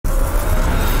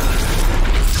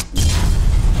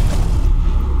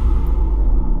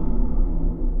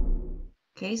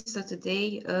Okay, so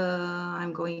today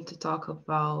I'm going to talk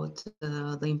about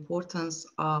the importance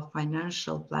of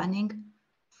financial planning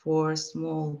for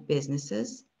small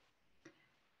businesses.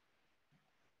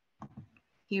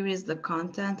 Here is the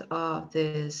content of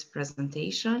this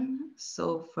presentation.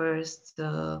 So first,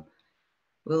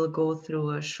 we'll go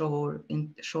through a short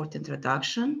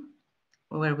introduction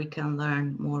where we can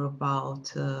learn more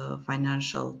about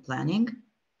financial planning.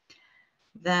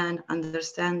 Then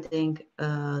understanding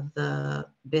the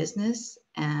business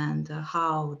and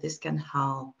how this can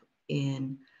help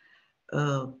in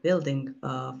building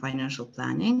financial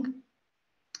planning.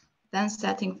 Then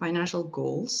setting financial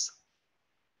goals,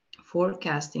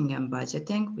 forecasting and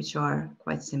budgeting, which are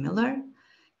quite similar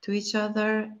to each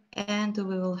other. And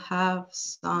we will have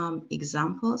some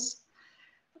examples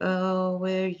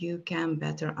where you can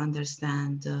better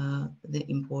understand the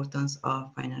importance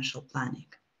of financial planning.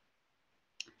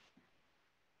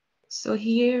 So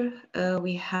here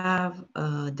we have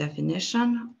a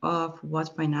definition of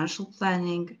what financial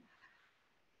planning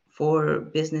for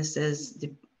businesses,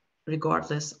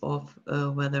 regardless of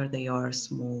whether they are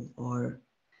small or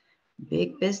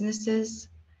big businesses.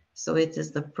 So it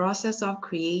is the process of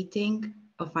creating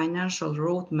a financial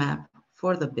roadmap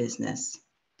for the business.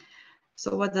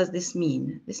 So what does this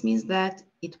mean? This means that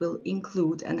it will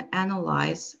include and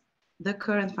analyze the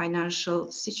current financial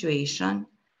situation,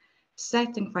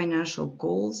 setting financial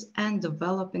goals, and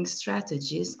developing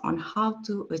strategies on how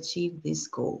to achieve these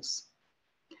goals.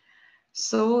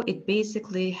 So it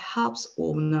basically helps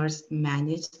owners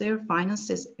manage their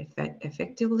finances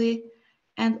effectively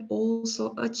and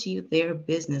also achieve their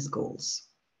business goals.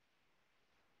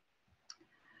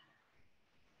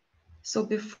 So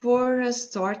before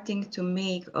starting to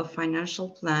make a financial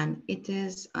plan, it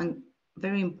is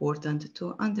very important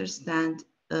to understand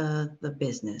the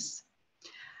business.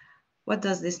 What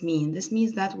does this mean? This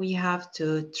means that we have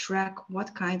to track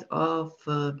what kind of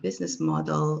business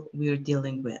model we're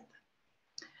dealing with.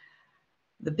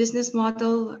 The business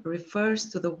model refers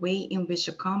to the way in which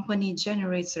a company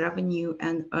generates revenue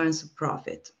and earns a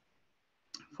profit.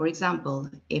 For example,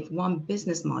 if one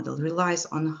business model relies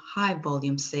on high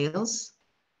volume sales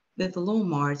with low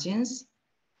margins,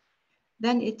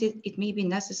 then it may be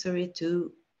necessary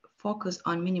to focus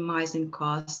on minimizing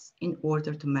costs in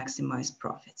order to maximize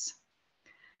profits.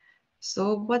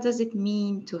 So what does it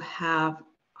mean to have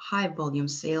high volume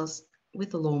sales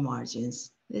with low margins?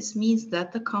 This means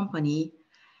that the company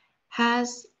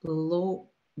has low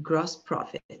gross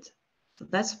profit. So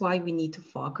that's why we need to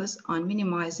focus on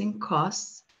minimizing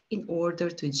costs in order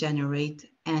to generate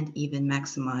and even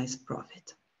maximize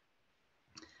profit.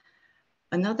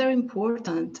 Another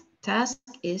important task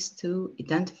is to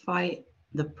identify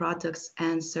the products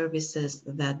and services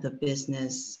that the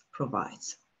business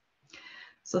provides.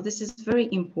 So this is very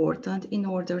important in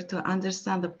order to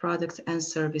understand the products and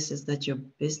services that your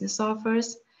business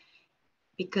offers,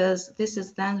 because this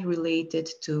is then related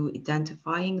to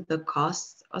identifying the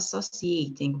costs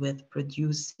associating with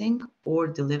producing or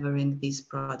delivering these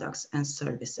products and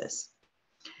services.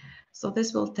 So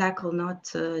this will tackle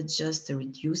not just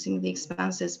reducing the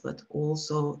expenses, but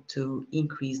also to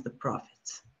increase the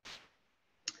profits.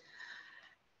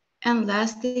 And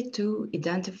lastly, to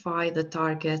identify the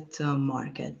target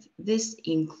market. This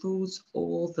includes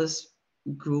all the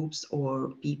groups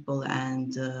or people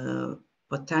and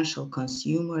potential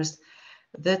consumers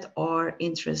that are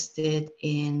interested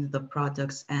in the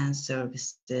products and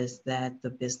services that the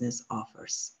business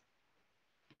offers.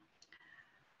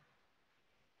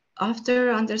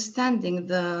 After understanding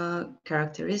the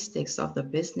characteristics of the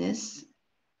business,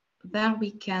 then we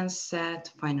can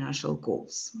set financial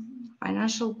goals.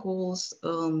 Financial goals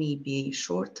may be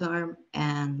short-term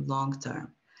and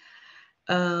long-term.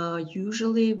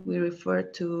 Usually we refer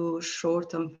to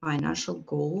short-term financial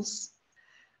goals,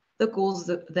 the goals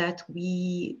that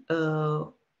we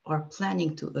are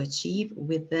planning to achieve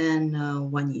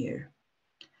within 1 year.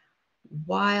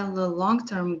 While the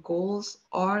long-term goals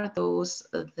are those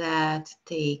that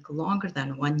take longer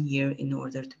than 1 year in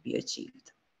order to be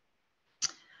achieved.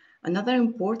 Another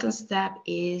important step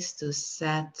is to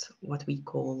set what we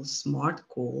call SMART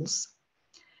goals.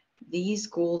 These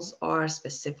goals are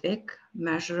specific,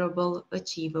 measurable,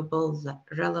 achievable,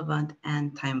 relevant,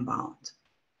 and time-bound.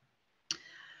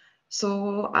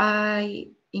 So I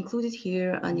included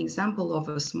here an example of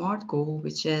a SMART goal,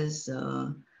 which is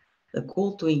the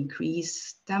goal to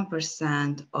increase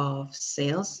 10% of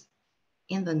sales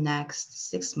in the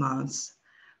next 6 months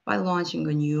by launching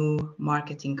a new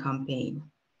marketing campaign.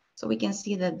 So we can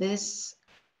see that this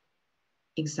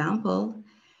example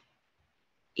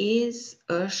is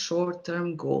a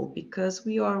short-term goal because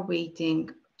we are waiting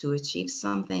to achieve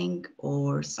something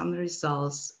or some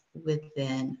results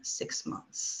within 6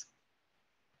 months.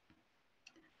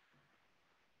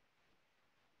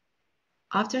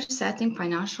 After setting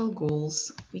financial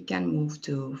goals, we can move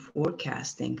to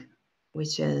forecasting,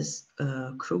 which is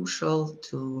crucial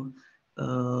to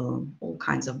all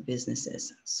kinds of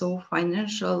businesses. So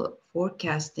financial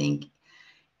forecasting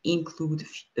include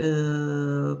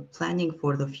planning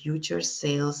for the future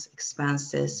sales,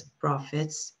 expenses,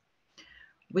 profits,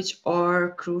 which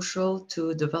are crucial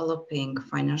to developing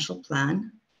financial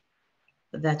plan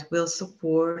that will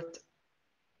support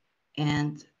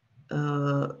and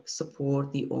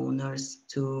support the owners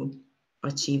to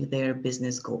achieve their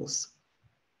business goals.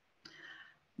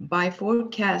 By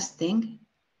forecasting,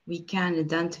 we can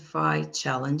identify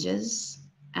challenges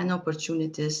and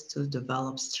opportunities to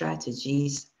develop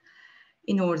strategies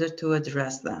in order to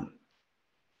address them.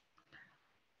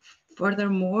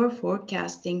 Furthermore,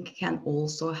 forecasting can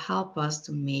also help us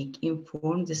to make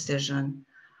informed decisions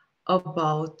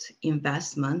about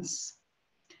investments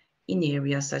in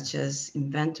areas such as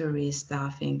inventory,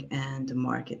 staffing, and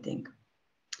marketing.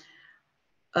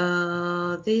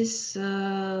 This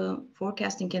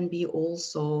forecasting can be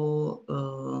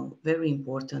also very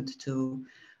important to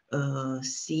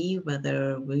see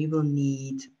whether we will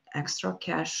need extra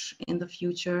cash in the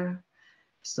future,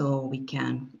 so we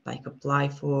can like apply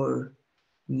for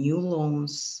new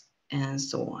loans and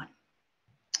so on.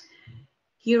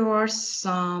 Here are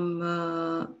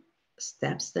some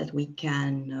steps that we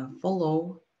can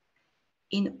follow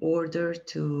in order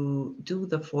to do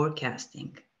the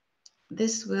forecasting.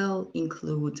 This will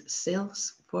include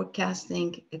sales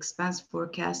forecasting, expense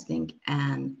forecasting,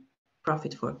 and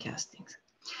profit forecasting.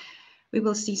 We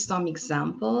will see some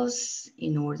examples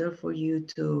in order for you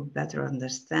to better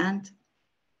understand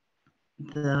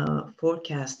the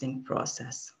forecasting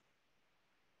process.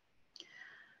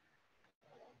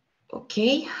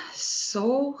 Okay,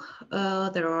 so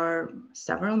there are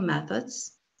several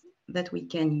methods that we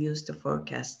can use to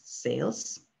forecast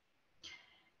sales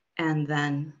and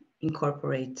then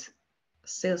incorporate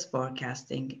sales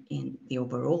forecasting in the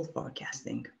overall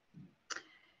forecasting.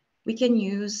 We can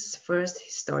use first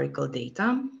historical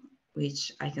data,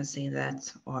 which I can say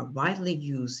that are widely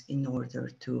used in order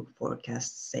to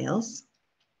forecast sales.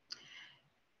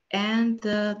 And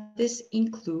this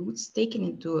includes taking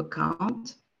into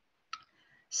account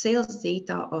sales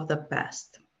data of the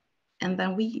past. And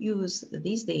then we use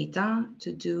these data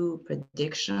to do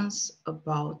predictions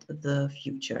about the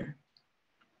future.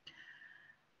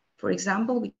 For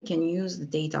example, we can use the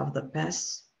data of the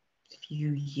past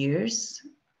few years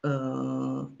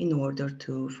in order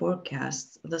to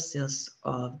forecast the sales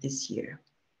of this year.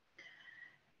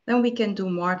 Then we can do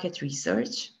market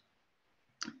research,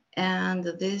 and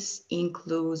this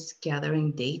includes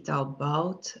gathering data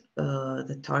about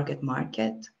the target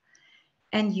market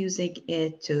and using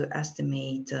it to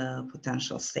estimate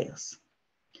potential sales.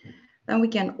 Then we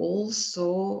can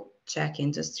also check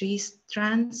industry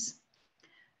trends,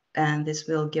 and this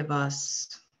will give us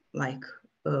like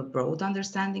a broad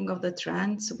understanding of the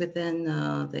trends within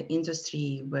the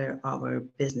industry where our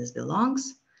business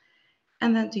belongs,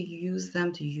 and then to use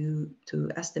them to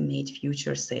estimate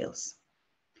future sales.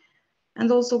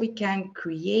 And also we can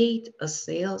create a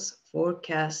sales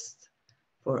forecast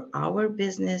for our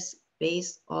business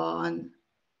based on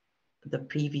the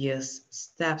previous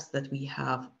steps that we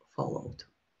have followed.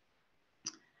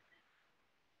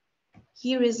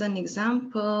 Here is an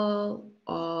example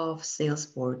of sales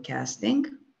forecasting.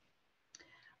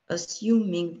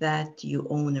 Assuming that you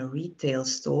own a retail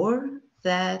store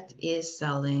that is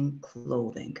selling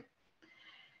clothing.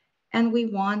 And we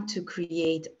want to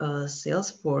create a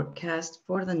sales forecast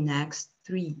for the next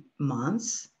 3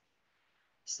 months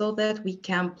so that we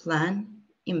can plan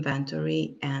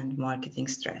inventory and marketing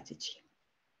strategy.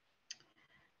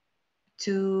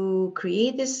 To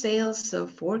create the sales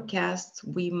forecast,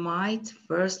 we might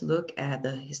first look at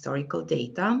the historical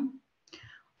data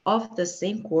of the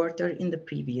same quarter in the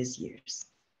previous years.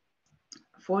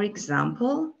 For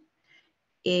example,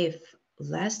 if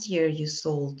last year you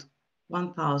sold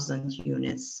 1,000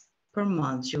 units per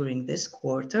month during this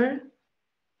quarter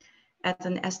at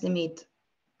an estimate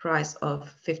price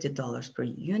of $50 per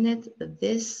unit,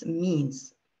 this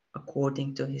means,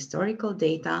 according to historical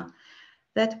data,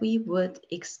 that we would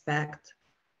expect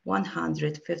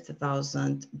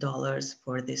 $150,000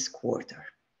 for this quarter.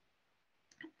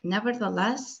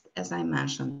 Nevertheless, as I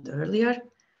mentioned earlier,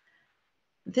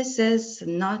 this is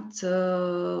not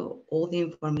all the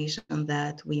information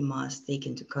that we must take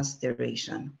into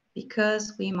consideration,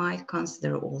 because we might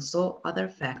consider also other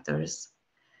factors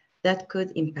that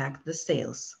could impact the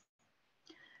sales.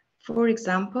 For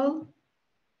example,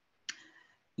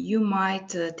 you might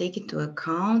take into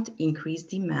account increased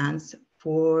demands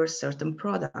for certain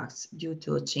products due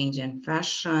to a change in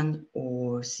fashion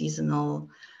or seasonal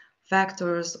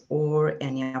factors or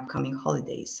any upcoming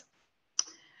holidays.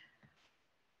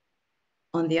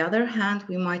 On the other hand,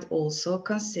 we might also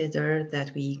consider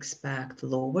that we expect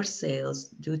lower sales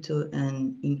due to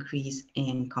an increase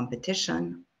in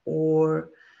competition or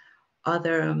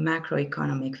other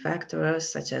macroeconomic factors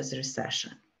such as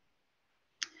recession.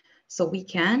 So we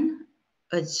can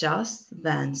adjust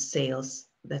then sales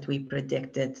that we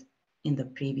predicted in the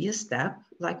previous step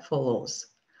like follows.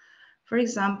 For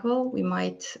example, we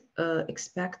might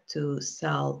expect to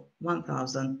sell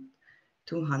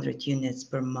 1,200 units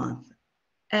per month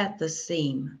at the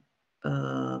same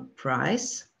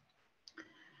price.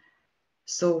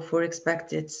 So for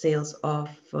expected sales of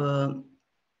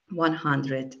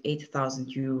 108,000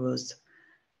 euros,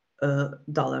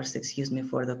 dollars, excuse me,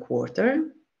 for the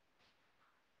quarter.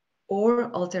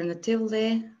 Or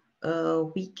alternatively,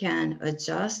 we can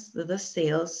adjust the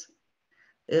sales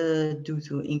due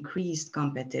to increased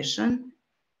competition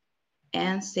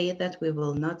and say that we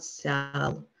will not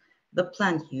sell the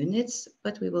planned units,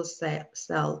 but we will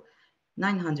sell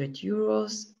 900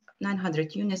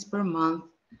 units per month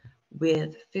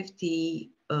with $50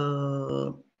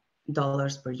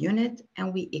 per unit,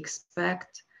 and we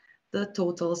expect the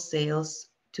total sales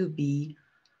to be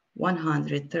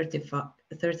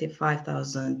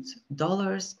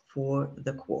 $135,000 for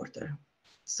the quarter.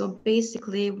 So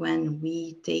basically, when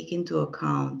we take into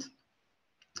account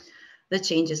the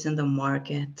changes in the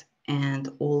market and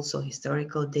also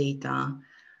historical data,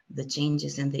 the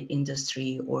changes in the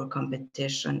industry or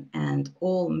competition, and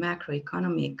all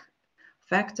macroeconomic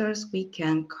factors, we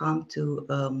can come to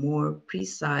a more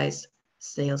precise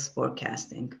sales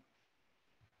forecasting.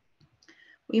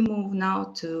 We move now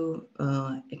to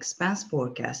expense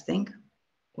forecasting,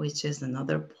 which is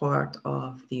another part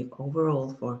of the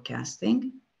overall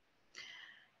forecasting.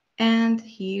 And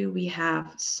here we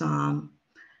have some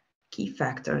key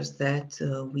factors that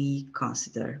we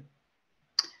consider.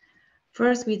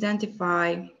 First, we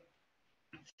identify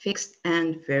fixed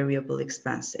and variable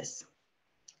expenses.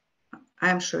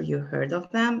 I'm sure you heard of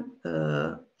them.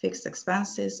 Fixed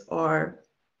expenses are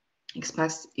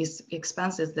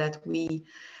expenses that we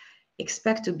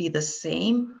expect to be the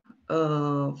same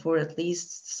for at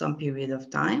least some period of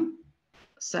time,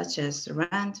 such as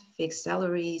rent, fixed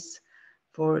salaries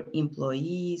for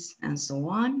employees, and so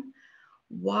on,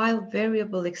 while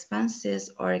variable expenses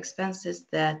are expenses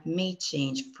that may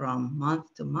change from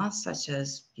month to month, such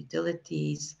as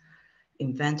utilities,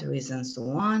 inventories, and so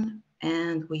on.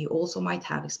 And we also might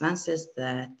have expenses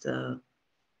that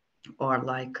are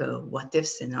like what-if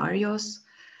scenarios,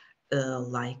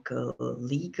 like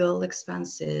legal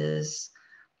expenses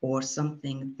or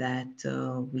something that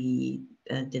we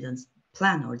didn't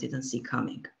plan or didn't see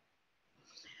coming.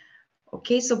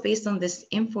 Okay, so based on this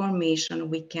information,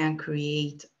 we can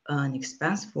create an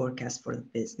expense forecast for the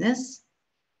business.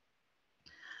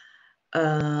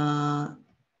 To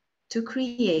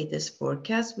create this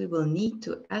forecast, we will need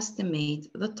to estimate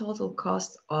the total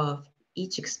cost of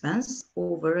each expense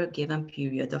over a given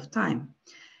period of time.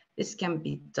 This can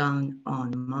be done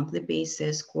on a monthly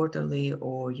basis, quarterly,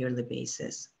 or yearly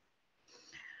basis.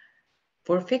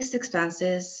 For fixed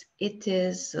expenses, it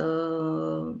is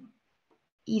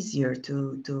easier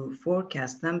to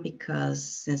forecast them because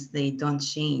since they don't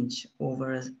change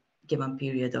over a given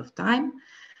period of time,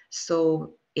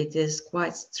 so it is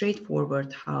quite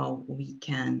straightforward how we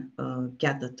can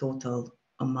get the total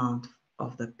amount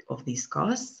of these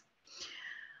costs.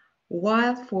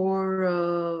 While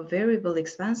for variable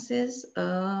expenses,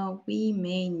 we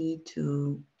may need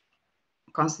to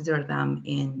consider them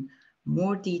in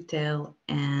more detail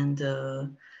and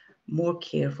more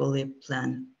carefully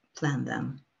plan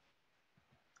them.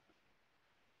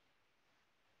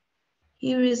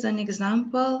 Here is an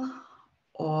example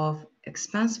of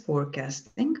expense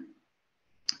forecasting,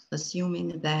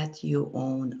 assuming that you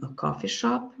own a coffee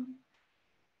shop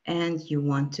and you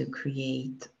want to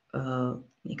create an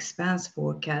expense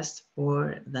forecast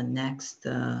for the next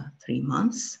 3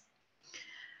 months.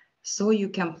 So you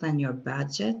can plan your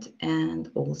budget and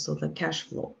also the cash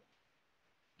flow.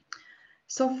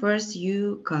 So first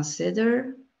you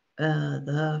consider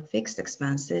the fixed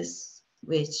expenses,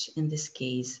 which in this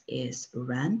case is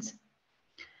rent,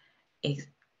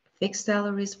 fixed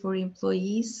salaries for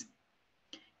employees,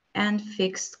 and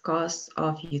fixed costs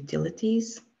of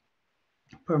utilities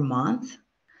per month.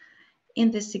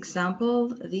 In this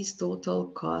example, these total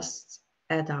costs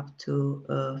add up to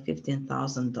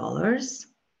 $15,000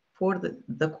 for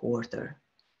the quarter.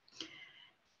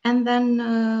 And then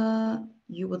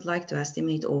you would like to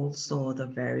estimate also the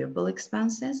variable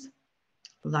expenses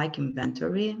like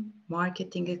inventory,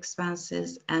 marketing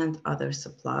expenses, and other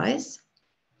supplies.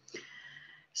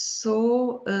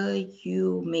 So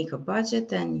you make a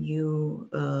budget and you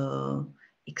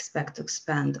expect to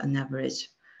spend an average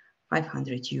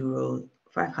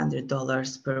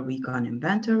 $500 per week on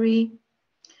inventory.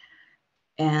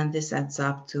 And this adds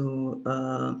up to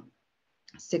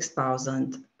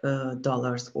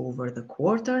 $6,000 over the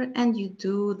quarter. And you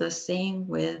do the same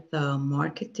with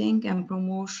marketing and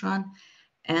promotion,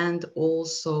 and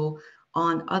also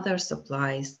on other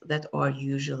supplies that are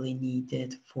usually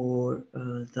needed for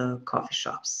the coffee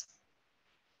shops.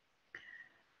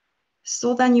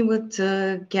 So then you would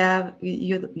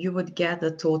you would get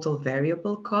the total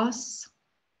variable costs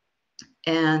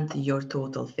and your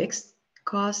total fixed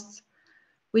costs,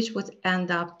 which would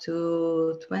end up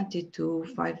to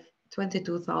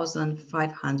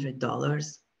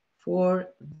 $22,500 for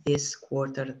this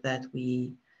quarter that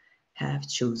we have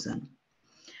chosen.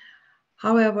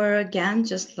 However, again,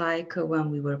 just like when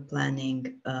we were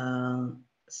planning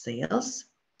sales,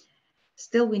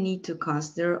 still we need to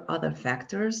consider other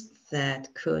factors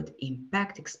that could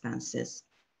impact expenses.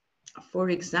 For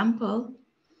example,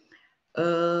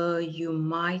 you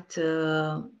might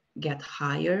get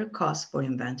higher costs for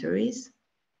inventories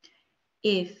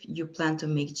if you plan to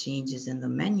make changes in the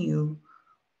menu,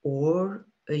 or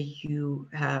you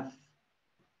have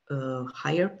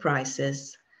higher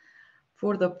prices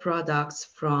for the products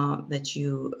that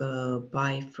you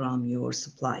buy from your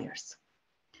suppliers.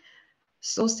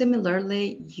 So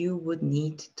similarly, you would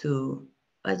need to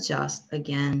adjust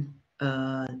again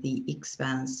the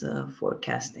expense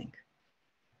forecasting.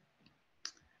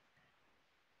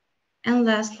 And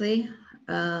lastly,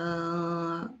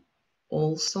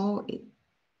 also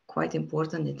quite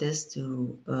important it is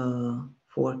to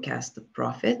forecast the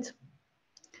profit.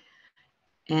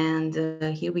 And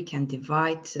here we can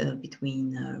divide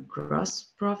between gross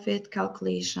profit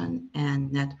calculation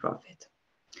and net profit.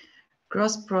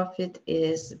 Gross profit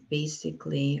is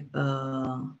basically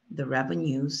the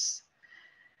revenues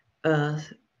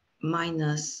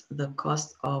minus the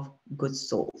cost of goods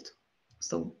sold.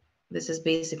 So this is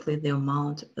basically the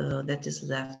amount that is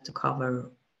left to cover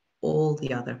all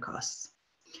the other costs.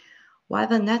 While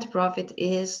the net profit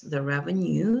is the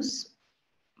revenues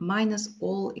minus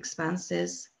all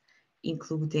expenses,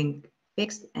 including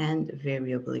fixed and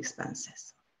variable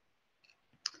expenses.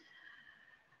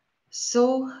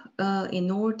 So in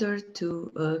order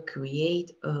to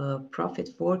create a profit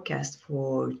forecast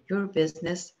for your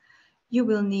business, you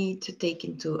will need to take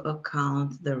into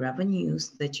account the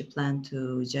revenues that you plan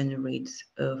to generate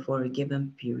for a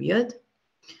given period.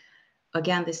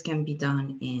 Again, this can be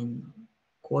done in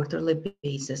quarterly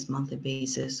basis, monthly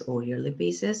basis, or yearly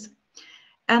basis.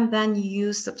 And then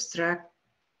you subtract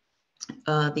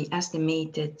the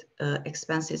estimated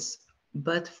expenses,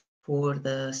 but for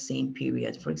the same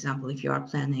period. For example, if you are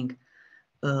planning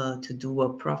to do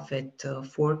a profit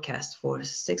forecast for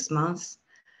 6 months,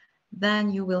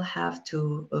 then you will have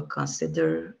to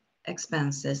consider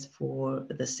expenses for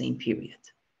the same period.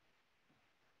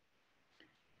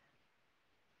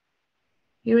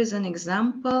 Here is an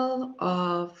example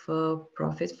of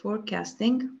profit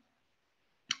forecasting.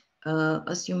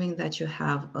 Assuming that you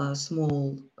have a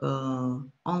small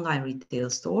online retail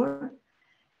store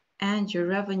and your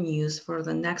revenues for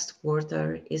the next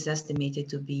quarter is estimated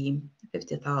to be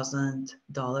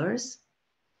 $50,000,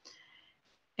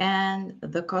 and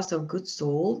the cost of goods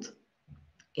sold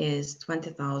is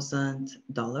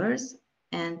 $20,000,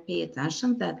 and pay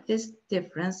attention that this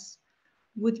difference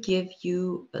would give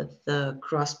you the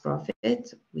gross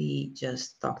profit we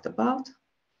just talked about.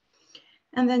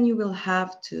 And then you will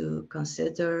have to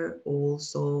consider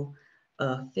also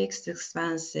fixed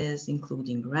expenses,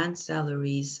 including rent,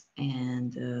 salaries,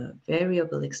 and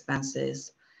variable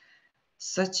expenses,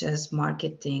 such as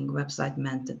marketing, website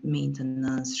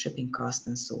maintenance, shipping costs,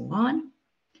 and so on.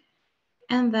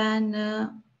 And then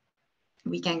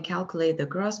we can calculate the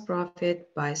gross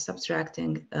profit by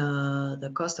subtracting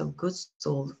the cost of goods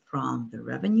sold from the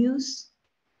revenues,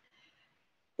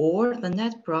 or the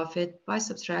net profit by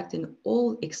subtracting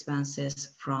all expenses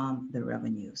from the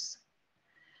revenues.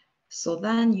 So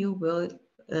then you will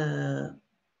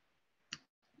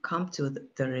come to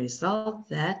the result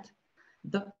that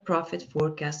the profit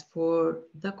forecast for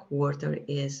the quarter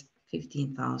is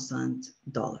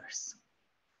 $15,000.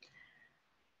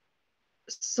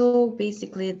 So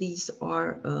basically these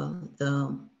are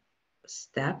the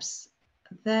steps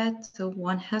that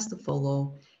one has to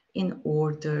follow in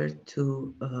order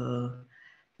to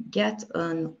get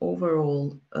an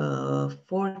overall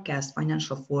forecast,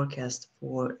 financial forecast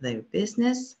for their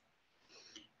business.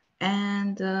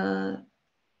 And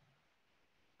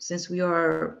since we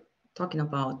are talking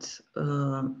about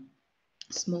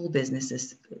small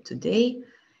businesses today,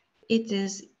 it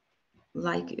is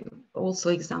like also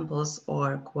examples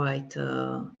are quite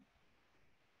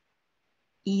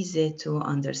easy to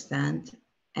understand.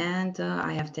 And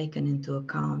I have taken into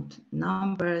account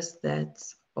numbers that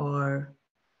are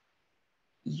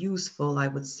useful, I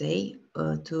would say,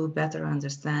 to better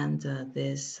understand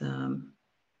this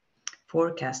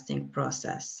forecasting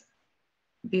process.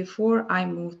 Before I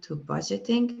move to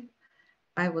budgeting,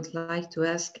 I would like to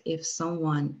ask if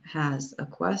someone has a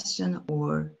question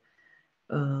or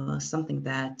something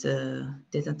that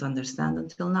didn't understand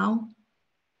until now.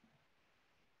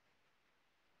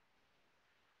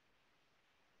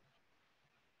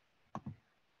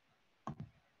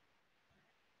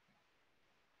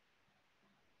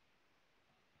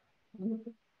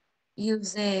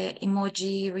 Use the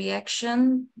emoji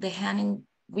reaction, the hand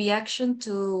reaction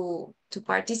to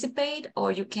participate,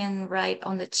 or you can write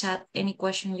on the chat any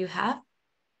question you have.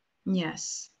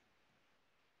 Yes.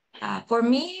 For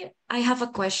me, I have a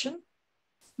question.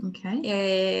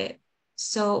 Okay.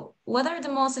 So what are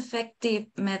the most effective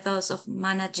methods of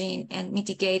managing and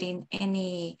mitigating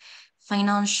any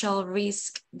financial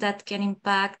risk that can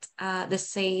impact the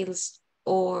sales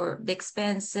or the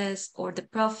expenses or the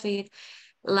profit,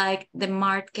 like the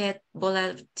market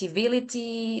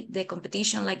volatility, the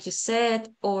competition, like you said,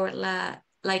 or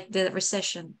like the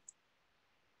recession?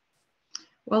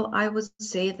 Well, I would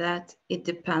say that it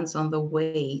depends on the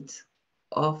weight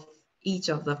of each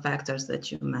of the factors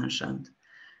that you mentioned.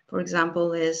 For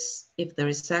example, is if the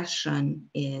recession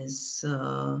is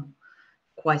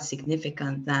quite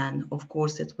significant, then of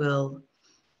course it will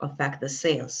affect the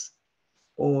sales.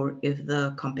 Or if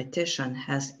the competition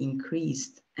has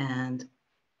increased and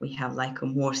we have like a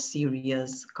more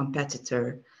serious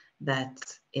competitor that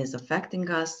is affecting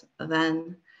us,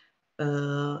 then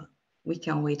we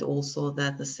can wait also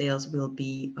that the sales will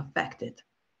be affected.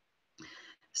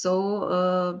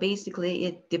 So basically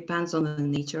it depends on the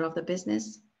nature of the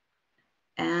business,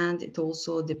 and it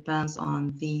also depends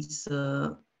on these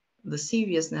the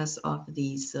seriousness of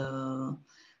these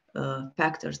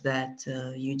factors that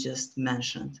you just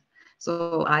mentioned.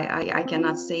 So I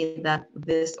cannot say that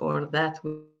this or that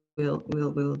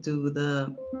will do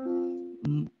the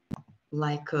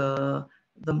like the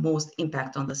most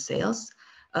impact on the sales.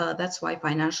 That's why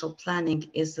financial planning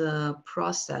is a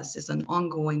process, is an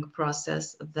ongoing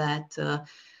process that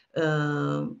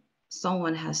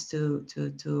someone has to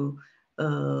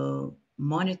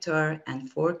monitor and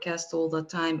forecast all the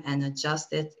time and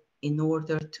adjust it in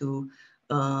order to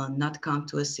not come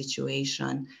to a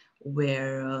situation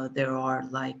where there are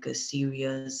like a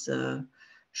serious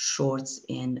shorts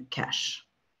in cash.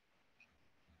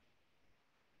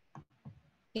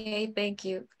 Okay, thank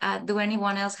you. Do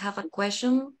anyone else have a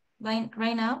question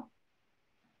right now?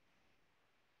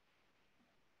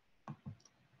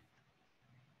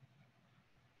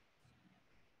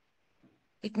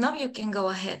 If not, you can go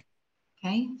ahead.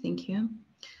 Okay, thank you.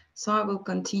 So I will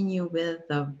continue with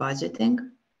the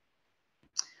budgeting.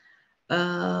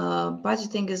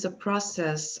 Budgeting is a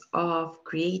process of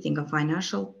creating a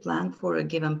financial plan for a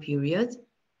given period.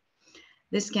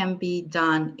 This can be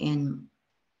done in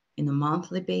a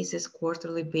monthly basis,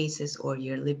 quarterly basis, or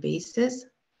yearly basis.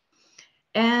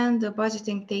 And the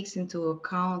budgeting takes into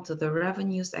account the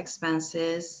revenues,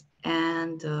 expenses,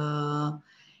 and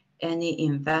any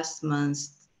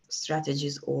investments,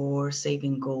 strategies, or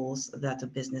saving goals that a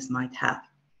business might have.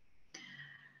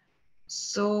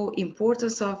 So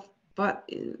importance of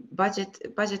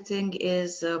budgeting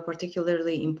is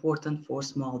particularly important for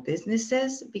small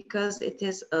businesses because it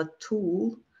is a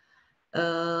tool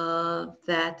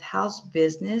that helps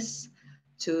business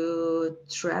to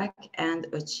track and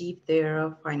achieve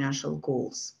their financial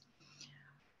goals.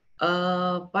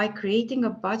 By creating a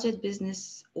budget,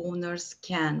 business owners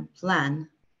can plan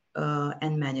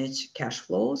and manage cash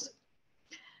flows,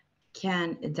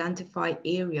 can identify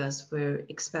areas where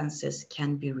expenses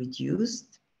can be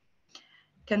reduced,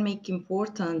 can make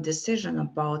important decisions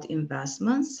about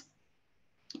investments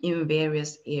in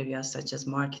various areas such as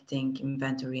marketing,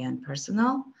 inventory, and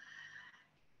personnel,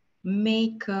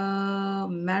 make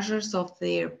measures of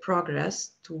their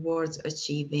progress towards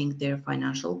achieving their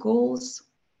financial goals.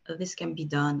 This can be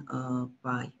done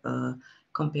by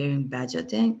comparing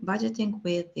budgeting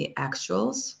with the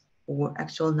actuals or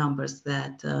actual numbers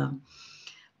that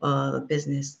the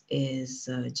business is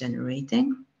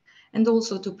generating. and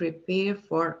also to prepare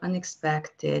for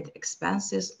unexpected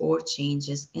expenses or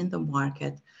changes in the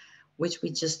market, which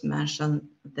we just mentioned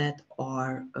that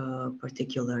are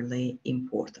particularly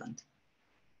important.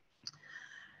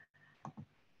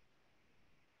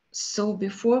 So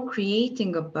before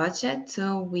creating a budget,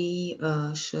 we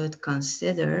should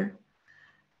consider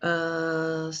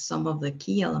some of the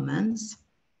key elements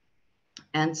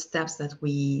and steps that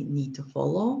we need to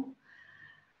follow.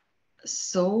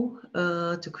 So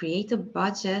to create a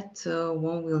budget,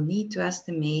 one will need to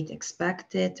estimate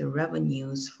expected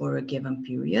revenues for a given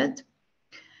period.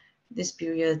 This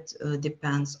period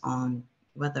depends on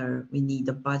whether we need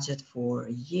a budget for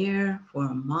a year, for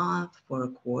a month, for a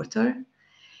quarter,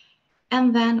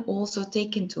 and then also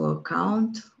take into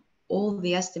account all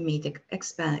the estimated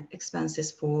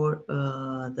expenses for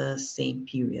the same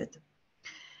period.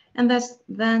 And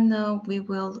then we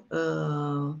will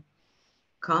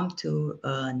come to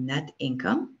net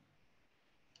income.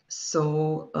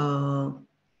 So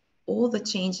all the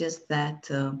changes that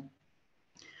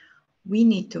we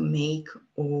need to make,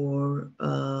 or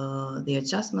the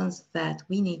adjustments that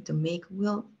we need to make,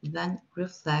 will then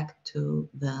reflect to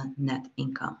the net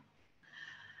income.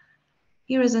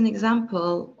 Here is an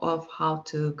example of how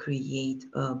to create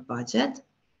a budget.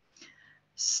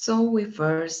 So we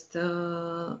first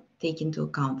take into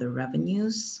account the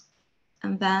revenues,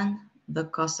 and then the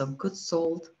cost of goods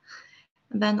sold,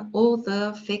 and then all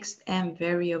the fixed and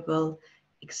variable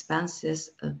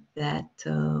expenses that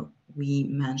we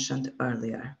mentioned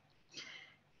earlier.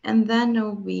 And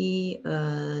then we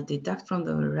deduct from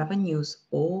the revenues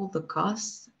all the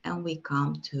costs, and we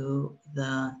come to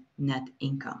the net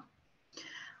income.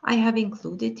 I have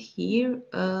included here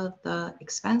the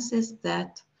expenses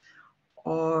that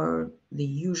are the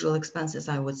usual expenses,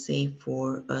 I would say,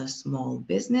 for a small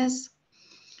business,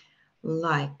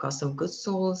 like cost of goods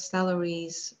sold,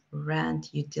 salaries, rent,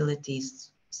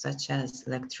 utilities such as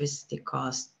electricity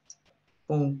costs,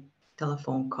 phone,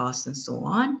 telephone costs, and so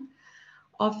on,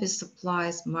 office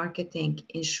supplies, marketing,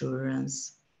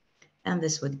 insurance, and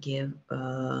this would give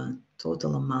a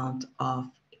total amount of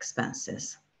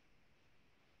expenses.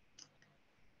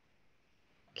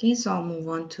 Okay, so I'll move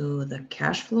on to the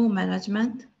cash flow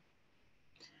management,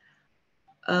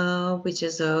 which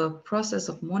is a process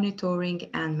of monitoring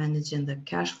and managing the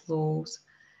cash flows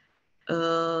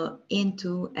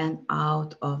into and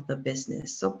out of the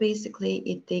business. So basically,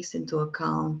 it takes into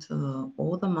account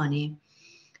all the money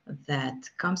that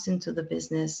comes into the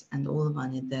business and all the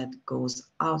money that goes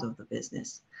out of the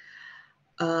business.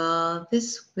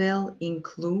 This will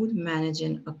include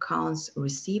managing accounts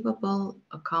receivable,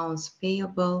 accounts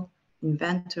payable,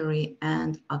 inventory,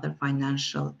 and other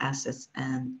financial assets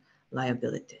and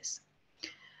liabilities.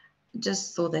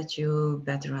 Just so that you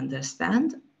better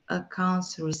understand,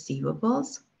 accounts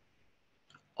receivables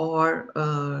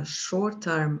are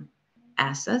short-term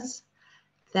assets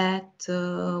that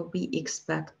we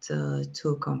expect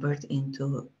to convert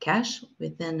into cash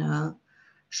within a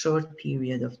short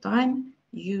period of time,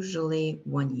 usually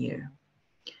 1 year.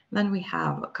 Then we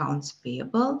have accounts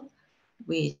payable,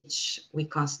 which we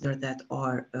consider that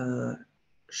are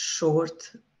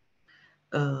short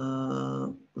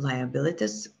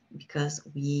liabilities, because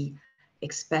we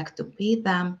expect to pay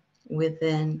them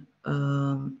within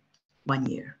 1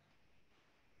 year.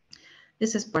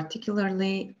 This is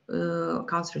particularly,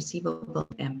 accounts receivable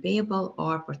and payable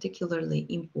are particularly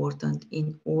important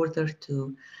in order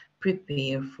to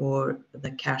prepare for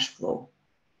the cash flow.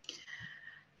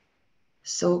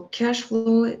 So cash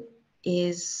flow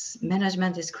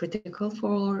management is critical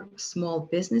for small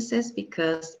businesses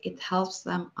because it helps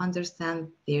them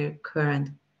understand their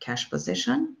current cash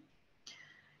position.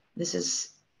 This is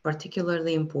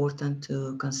particularly important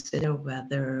to consider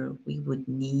whether we would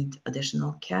need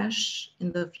additional cash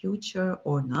in the future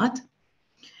or not.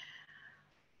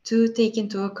 To take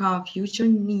into account future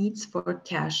needs for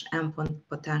cash and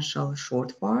potential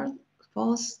shortfalls,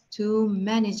 to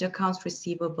manage accounts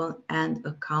receivable and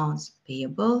accounts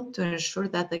payable to ensure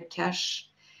that the cash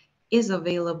is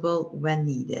available when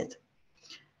needed.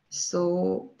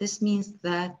 So this means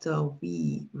that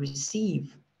we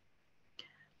receive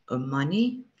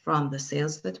money from the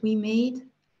sales that we made,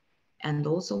 and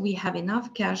also we have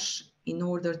enough cash in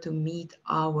order to meet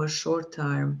our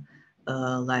short-term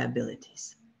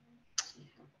liabilities.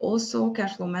 Also,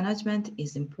 cash flow management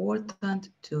is important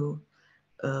to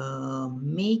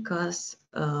make us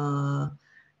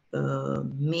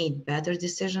made better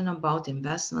decision about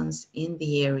investments in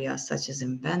the area such as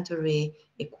inventory,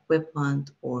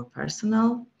 equipment, or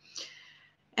personnel.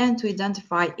 and to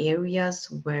identify areas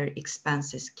where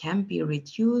expenses can be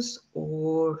reduced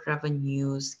or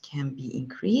revenues can be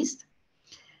increased,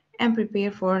 and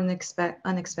prepare for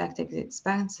unexpected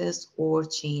expenses or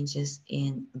changes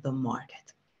in the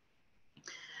market.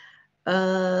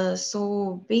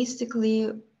 So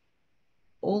basically,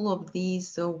 all of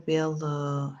these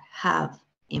will have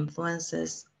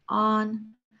influences on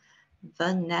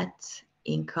the net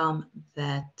income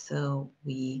that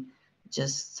we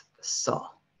just saw.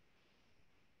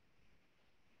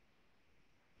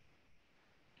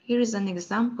 Here is an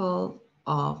example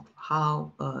of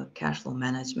how cash flow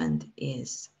management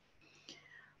is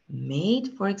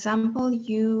made. For example,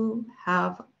 you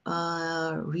have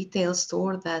a retail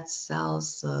store that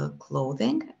sells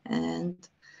clothing, and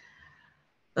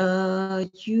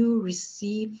you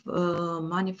receive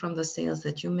money from the sales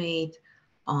that you made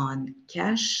on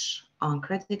cash, on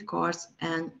credit cards,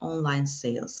 and online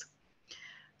sales.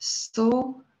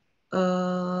 So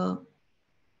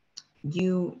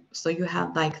you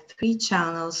have like 3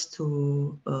 channels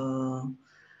to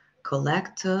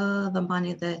collect the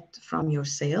money that from your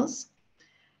sales,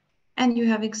 and you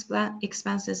have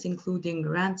expenses including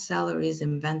rent, salaries,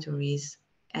 inventories,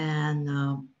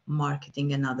 and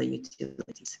marketing and other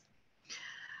utilities.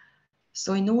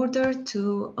 So in order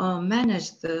to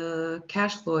manage the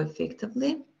cash flow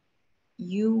effectively,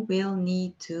 you will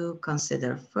need to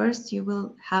consider, first you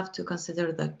will have to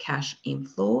consider the cash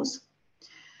inflows.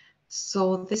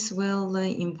 So this will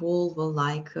involve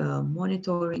like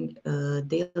monitoring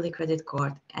daily credit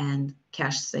card and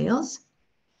cash sales,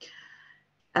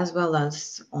 as well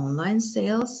as online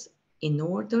sales, in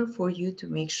order for you to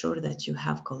make sure that you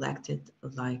have collected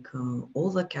like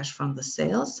all the cash from the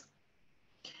sales.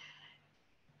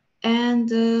 And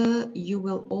you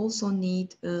will also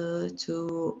need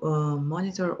to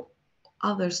monitor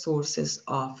other sources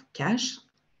of cash,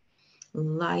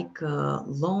 like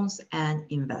loans and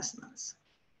investments.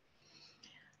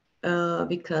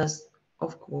 Because,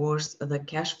 of course, the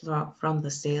cash flow from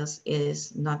the sales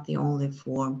is not the only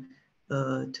form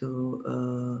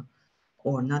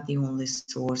or not the only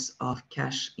source of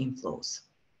cash inflows.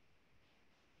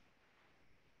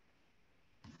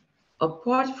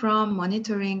 Apart from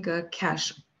monitoring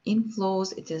cash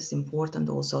inflows, it is important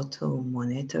also to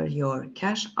monitor your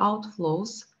cash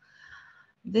outflows.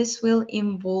 This will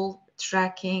involve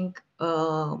tracking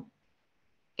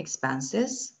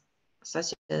expenses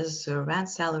such as rent,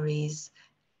 salaries,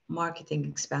 marketing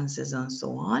expenses, and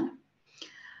so on.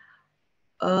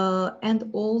 And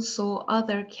also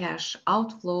other cash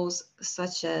outflows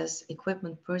such as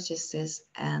equipment purchases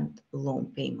and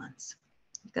loan payments.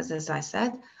 Because as I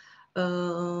said,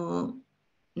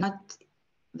 not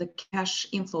the cash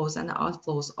inflows and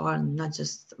outflows are not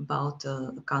just about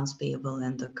accounts payable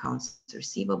and accounts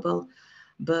receivable,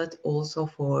 but also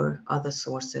for other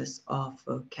sources of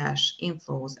cash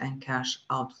inflows and cash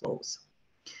outflows.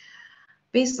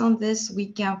 Based on this, we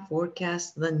can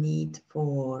forecast the need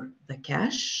for the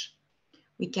cash.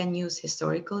 We can use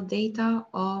historical data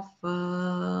of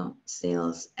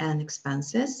sales and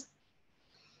expenses,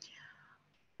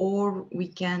 or we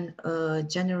can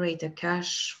generate a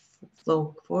cash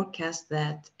flow forecast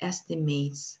that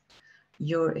estimates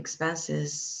your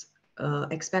expenses,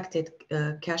 expected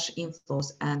cash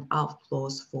inflows and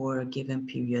outflows for a given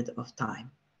period of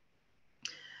time.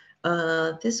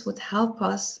 This would help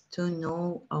us to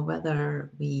know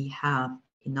whether we have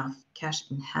enough cash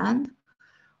in hand,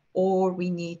 or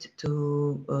we need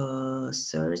to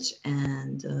search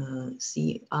and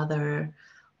see other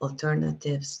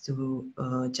alternatives to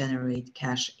generate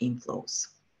cash inflows.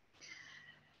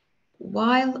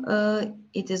 While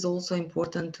it is also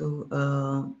important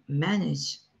to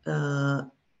manage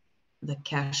the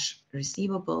cash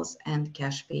receivables and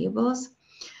cash payables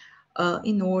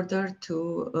in order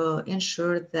to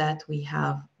ensure that we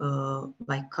have,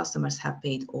 like customers have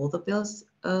paid all the bills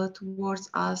towards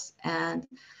us, and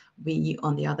we,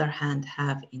 on the other hand,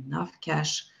 have enough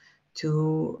cash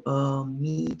to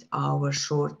meet our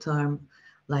short-term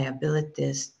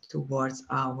liabilities towards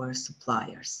our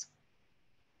suppliers.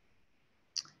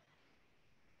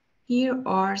 Here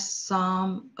are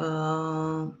some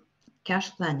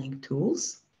cash planning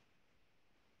tools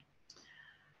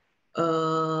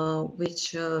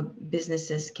which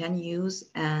businesses can use,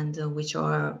 and which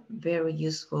are very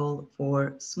useful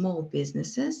for small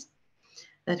businesses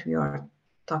that we are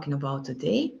talking about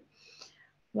today.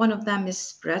 One of them is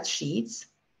spreadsheets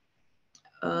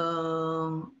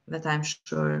that I'm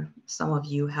sure some of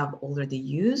you have already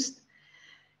used.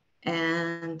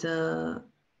 And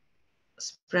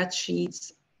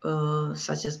spreadsheets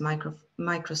such as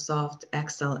Microsoft,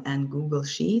 Excel, and Google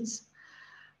Sheets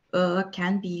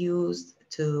can be used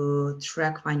to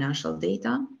track financial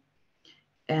data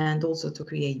and also to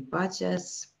create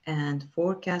budgets and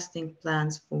forecasting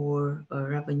plans for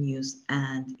revenues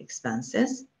and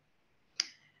expenses.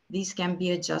 These can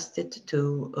be adjusted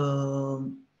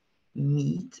to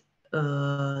meet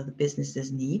the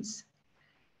business's needs.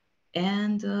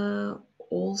 And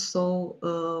also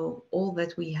all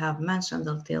that we have mentioned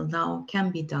until now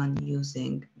can be done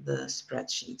using the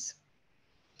spreadsheets.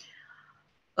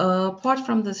 Apart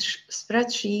from the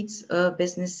spreadsheets,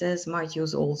 businesses might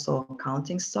use also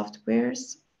accounting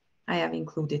softwares. I have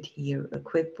included here a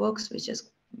QuickBooks, which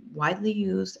is widely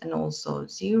used, and also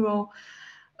Xero.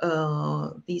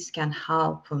 These can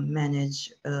help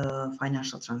manage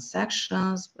financial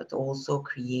transactions, but also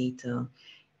create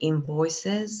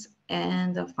invoices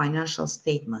and financial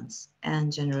statements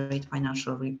and generate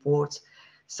financial reports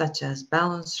such as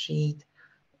balance sheet,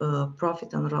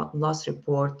 profit and loss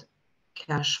report,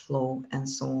 cash flow, and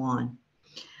so on.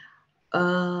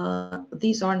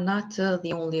 These are not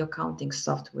the only accounting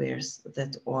softwares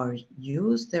that are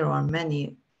used. There are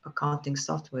many accounting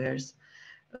softwares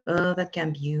that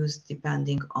can be used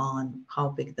depending on how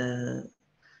big the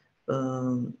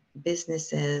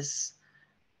business is,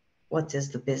 what is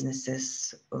the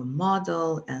business's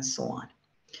model, and so on.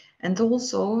 And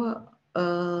also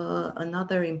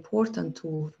another important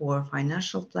tool for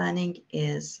financial planning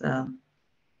is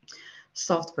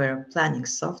financial planning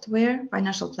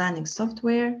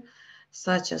software,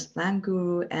 such as Plan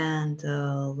Guru and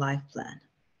Life Plan,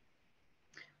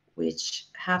 which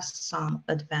have some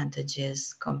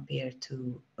advantages compared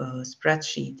to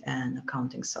spreadsheet and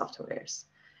accounting softwares.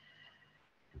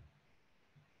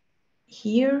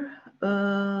 Here,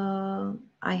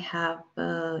 I have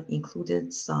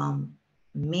included some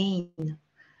main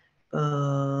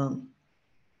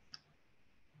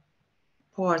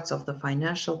parts of the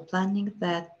financial planning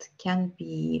that can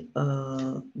be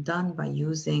done by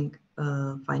using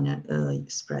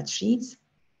spreadsheets.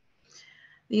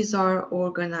 These are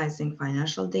organizing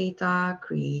financial data,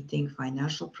 creating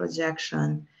financial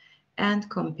projection, and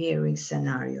comparing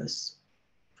scenarios.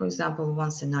 For example,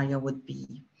 one scenario would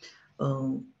be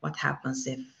what happens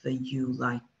if you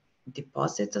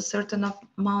deposit a certain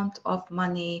amount of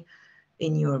money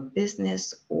in your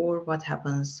business, or what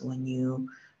happens when you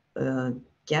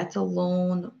get a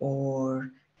loan,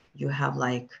 or you have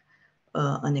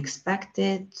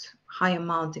unexpected high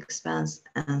amount expense,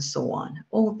 and so on.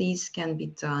 All these can be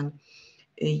done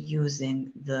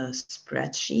using the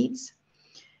spreadsheets.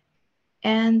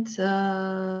 And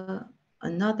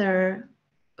another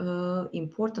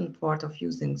important part of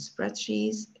using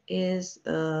spreadsheets is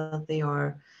they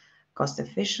are cost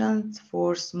efficient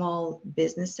for small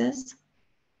businesses.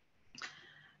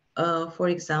 For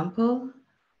example,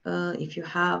 if you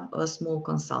have a small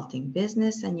consulting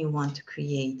business and you want to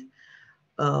create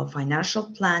a financial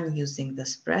plan using the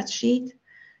spreadsheet,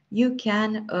 you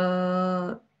can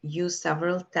use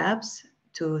several tabs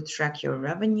to track your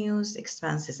revenues,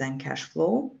 expenses, and cash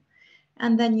flow.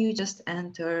 And then you just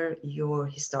enter your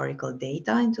historical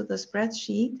data into the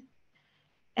spreadsheet.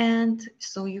 And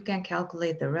so you can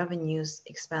calculate the revenues,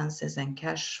 expenses, and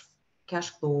cash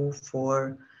flow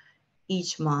for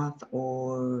each month,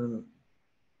 or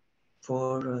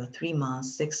for 3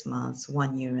 months, 6 months,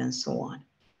 1 year, and so on.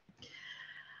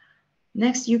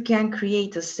 Next, you can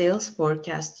create a sales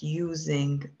forecast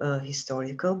using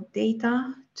historical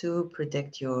data to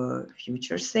predict your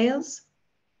future sales.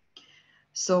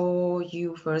 So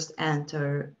you first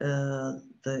enter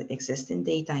the existing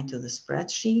data into the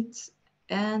spreadsheets,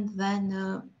 and then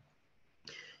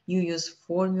you use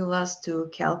formulas to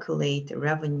calculate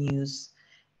revenues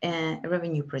and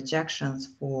revenue projections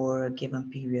for a given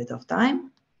period of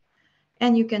time.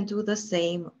 And you can do the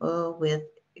same with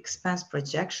expense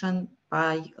projection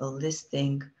by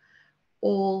listing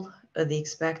all the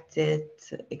expected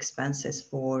expenses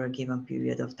for a given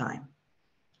period of time.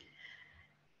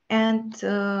 And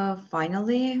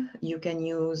finally, you can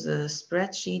use a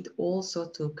spreadsheet also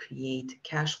to create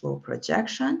cash flow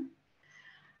projection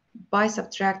by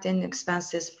subtracting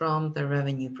expenses from the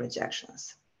revenue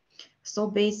projections. So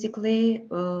basically,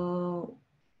 all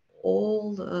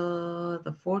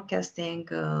the forecasting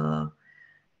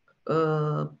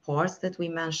parts that we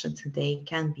mentioned today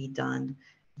can be done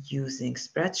using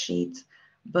spreadsheets,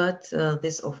 but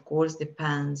this of course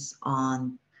depends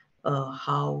on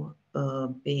how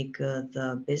big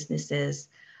the business is,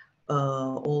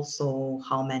 also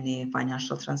how many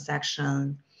financial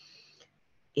transactions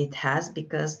it has,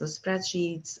 because the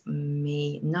spreadsheets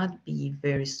may not be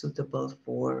very suitable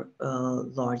for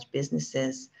large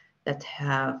businesses that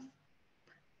have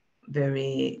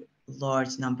very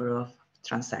large number of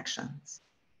transactions.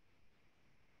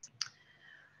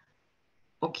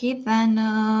 Okay, then,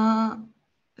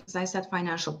 as I said,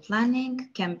 financial planning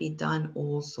can be done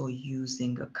also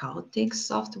using accounting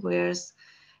softwares.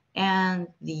 And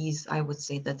these, I would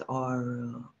say, that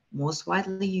are most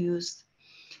widely used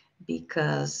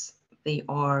because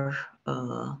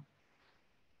uh,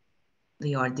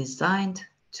 they are designed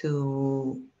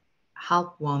to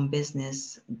help one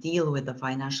business deal with the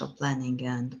financial planning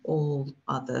and all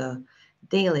other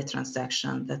daily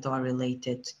transactions that are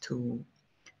related to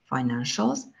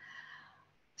financials.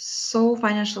 So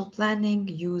financial planning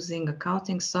using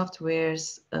accounting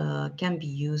softwares can be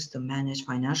used to manage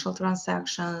financial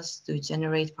transactions, to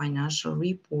generate financial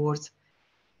reports,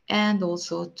 and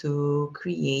also to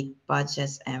create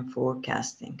budgets and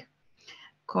forecasting.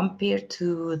 Compared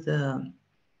to the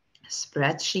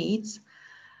spreadsheets,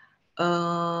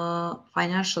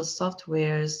 financial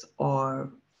softwares are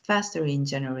faster in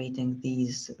generating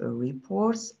these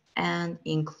reports and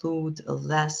include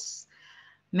less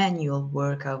manual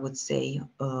work, I would say,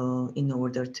 in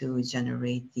order to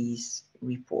generate these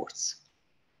reports.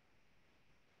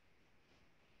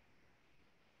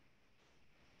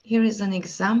 Here is an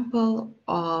example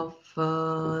of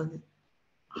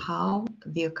how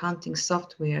the accounting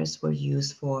softwares were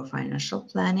used for financial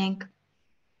planning.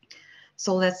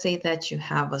 So let's say that you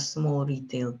have a small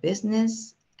retail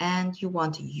business and you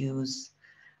want to use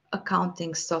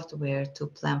accounting software to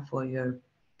plan for your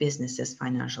business's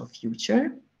financial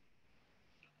future.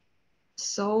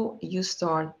 So you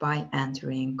start by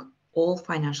entering all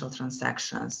financial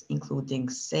transactions, including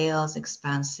sales,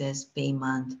 expenses,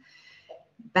 payment,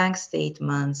 bank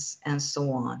statements, and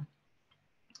so on.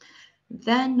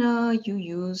 Then you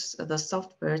use the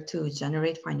software to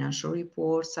generate financial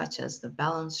reports such as the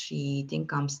balance sheet,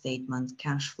 income statement,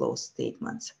 cash flow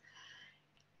statements.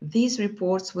 These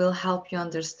reports will help you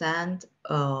understand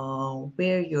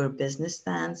where your business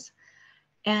stands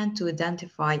and to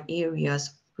identify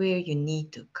areas where you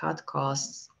need to cut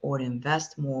costs or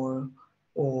invest more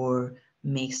or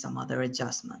make some other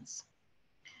adjustments.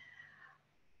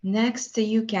 Next,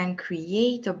 you can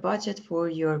create a budget for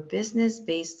your business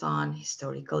based on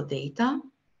historical data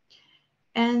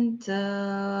and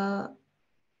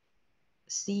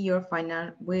see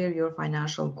where your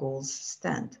financial goals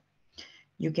stand.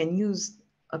 You can use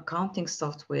accounting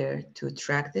software to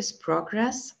track this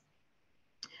progress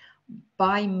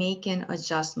by making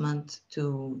adjustment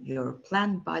to your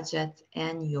planned budget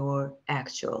and your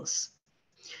actuals.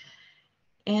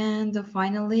 And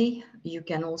finally, you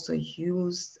can also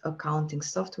use accounting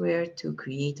software to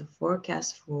create a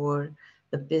forecast for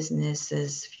the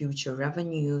business's future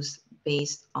revenues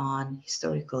based on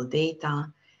historical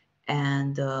data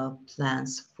and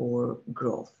plans for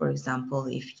growth. For example,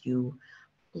 if you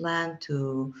plan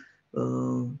to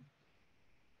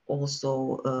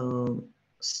also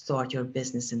start your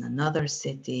business in another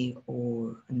city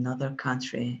or another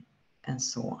country, and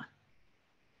so on.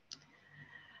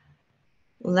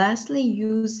 Lastly,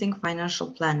 using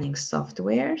financial planning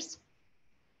softwares.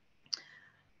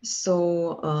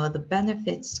 So the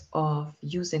benefits of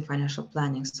using financial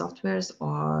planning softwares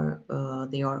are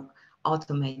they are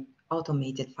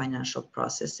automated financial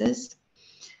processes.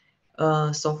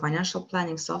 So financial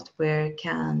planning software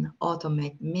can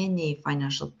automate many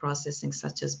financial processing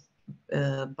such as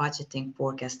budgeting,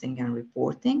 forecasting, and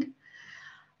reporting.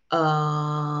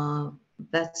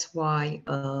 That's why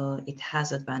it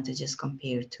has advantages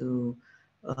compared to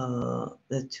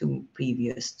the two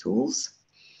previous tools.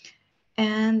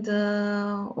 And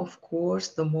of course,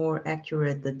 the more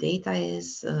accurate the data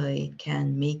is, it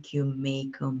can make you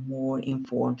make a more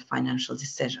informed financial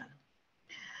decision.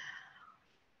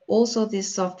 Also,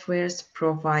 these softwares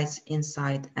provides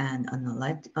insight and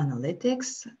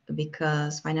analytics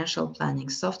because financial planning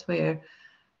software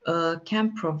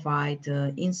can provide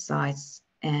insights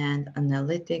and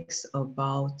analytics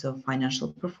about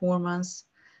financial performance,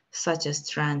 such as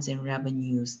trends in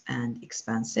revenues and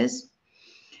expenses,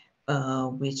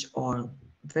 which are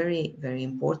very, very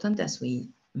important, as we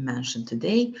mentioned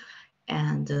today.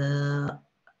 And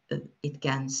it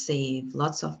can save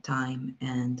lots of time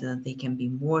and they can be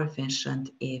more efficient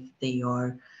if they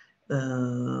are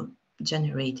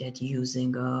generated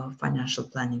using a financial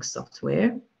planning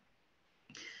software.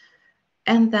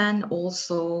 And then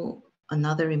also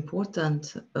another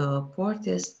important part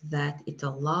is that it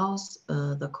allows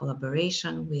the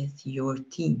collaboration with your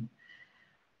team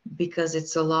because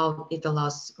it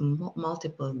allows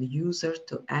multiple users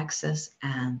to access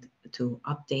and to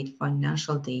update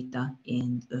financial data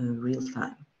in real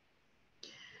time.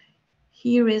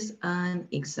 Here is an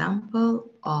example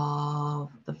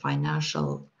of the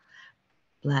financial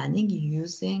planning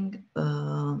using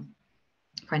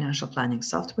financial planning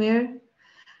software.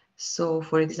 So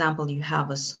for example, you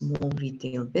have a small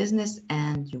retail business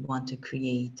and you want to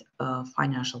create a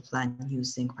financial plan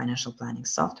using financial planning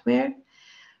software.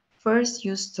 First,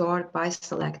 you start by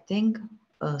selecting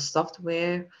a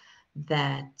software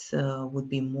that would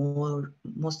be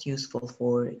most useful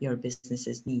for your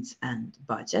business's needs and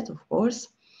budget, of course.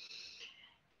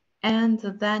 And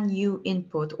then you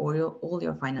input all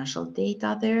your financial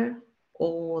data there,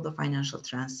 all the financial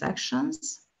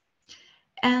transactions,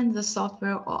 and the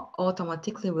software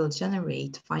automatically will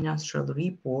generate financial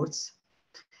reports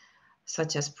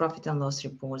such as profit and loss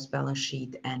reports, balance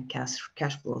sheet, and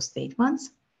cash flow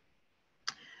statements.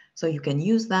 So you can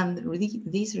use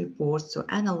these reports to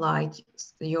analyze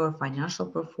your financial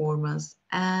performance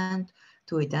and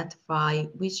to identify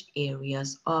which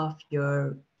areas of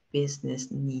your business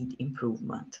need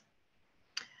improvement.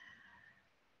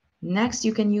 Next,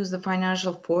 you can use the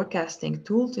financial forecasting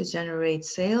tool to generate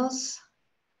sales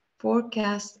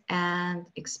forecast and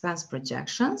expense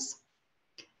projections.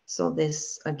 So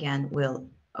this again will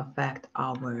affect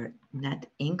our net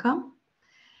income.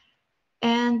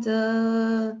 And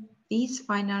these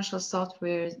financial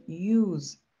softwares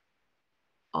use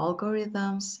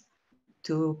algorithms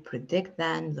to predict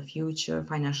then the future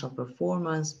financial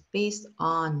performance based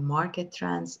on market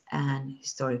trends and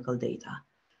historical data.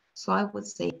 So I would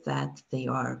say that they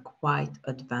are quite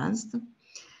advanced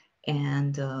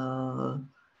and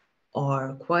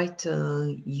are quite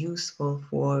useful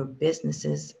for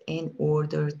businesses in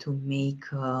order to make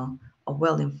a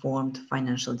well-informed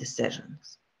financial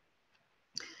decisions.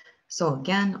 So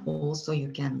again, also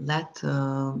you can let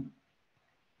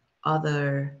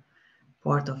other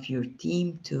part of your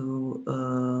team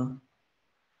to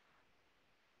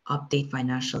update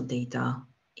financial data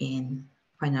in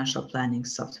financial planning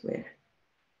software.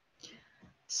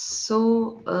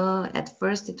 So at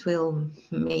first it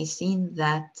may seem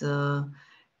that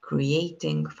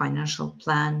creating financial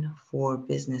plan for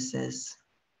businesses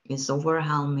is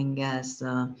overwhelming, as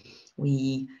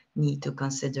we need to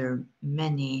consider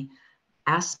many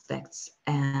aspects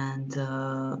and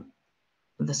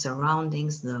the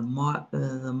surroundings, the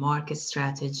market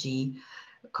strategy,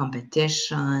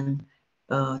 competition,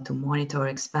 to monitor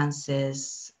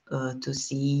expenses, to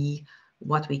see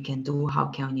what we can do, how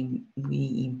can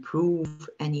we improve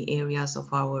any areas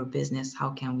of our business,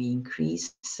 how can we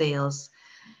increase sales,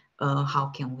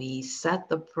 how can we set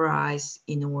the price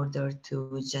in order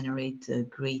to generate a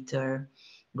greater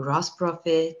gross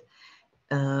profit,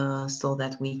 so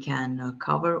that we can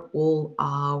cover all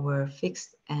our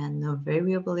fixed and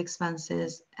variable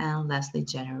expenses, and lastly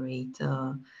generate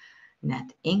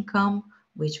net income,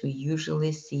 which we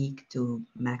usually seek to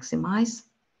maximize.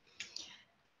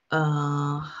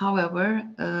 However,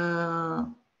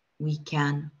 we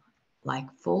can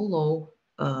follow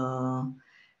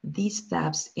these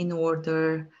steps in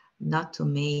order not to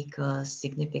make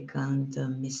significant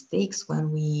mistakes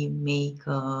when we make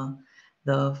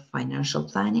the financial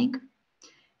planning.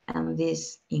 And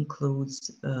this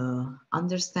includes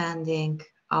understanding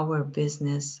our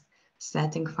business,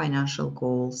 setting financial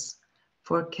goals,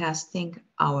 forecasting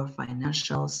our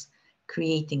financials,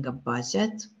 creating a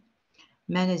budget,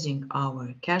 managing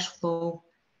our cash flow,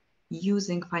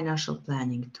 using financial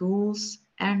planning tools,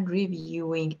 and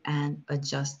reviewing and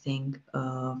adjusting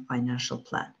a financial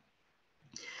plan.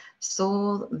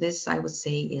 So this, I would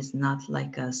say, is not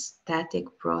like a static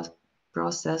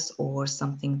process or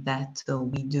something that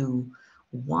we do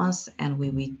once and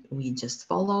we just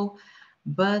follow,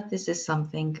 but this is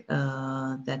something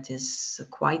that is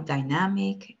quite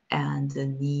dynamic and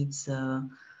needs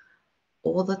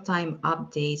all the time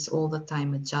updates, all the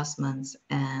time adjustments,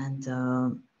 and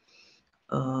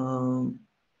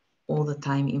all the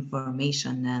time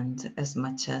information and as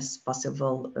much as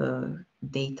possible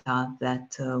data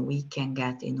that we can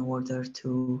get in order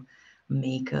to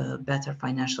make better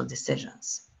financial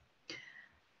decisions.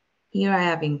 Here I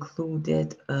have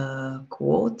included a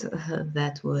quote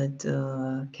that would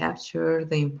capture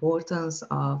the importance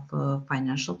of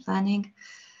financial planning,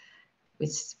 which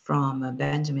is from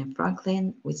Benjamin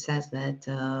Franklin, which says that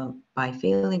by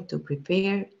failing to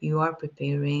prepare, you are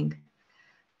preparing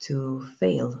to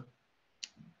fail.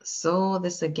 So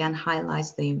this again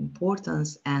highlights the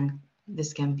importance, and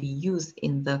this can be used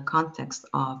in the context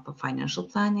of financial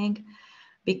planning,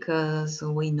 because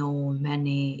we know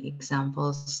many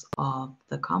examples of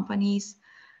the companies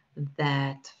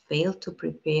that failed to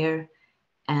prepare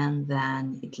and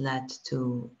then it led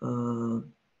to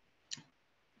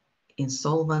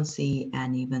insolvency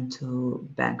and even to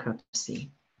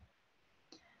bankruptcy.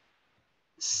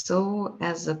 So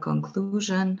as a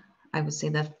conclusion, I would say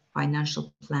that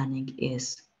financial planning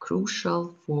is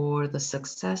crucial for the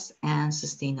success and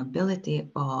sustainability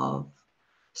of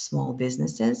small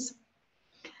businesses.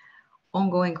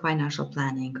 Ongoing financial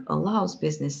planning allows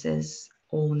businesses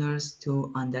owners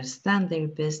to understand their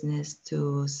business,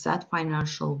 to set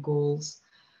financial goals,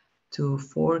 to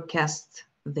forecast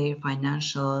their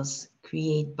financials,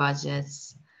 create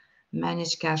budgets,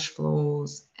 manage cash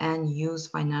flows, and use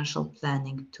financial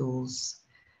planning tools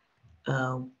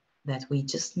uh, that we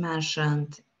just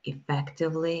mentioned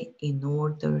effectively in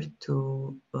order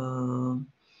to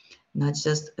not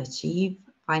just achieve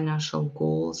financial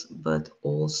goals, but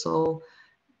also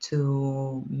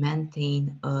to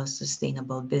maintain a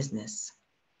sustainable business.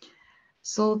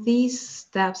 So these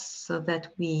steps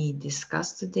that we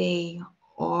discussed today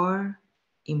are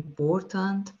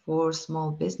important for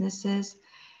small businesses,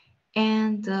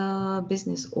 and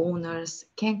business owners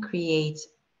can create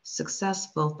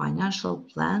successful financial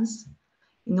plans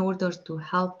in order to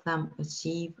help them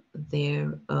achieve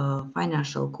their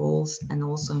financial goals and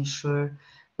also ensure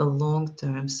the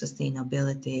long-term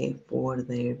sustainability for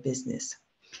their business.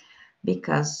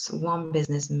 Because one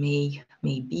business may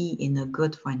be in a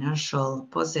good financial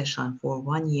position for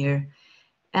 1 year,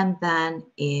 and then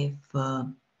if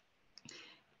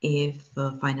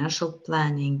financial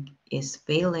planning is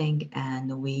failing and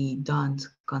we don't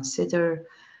consider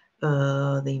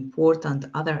the important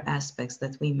other aspects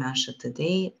that we mentioned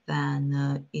today,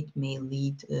 then it may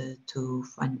lead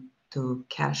to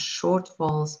cash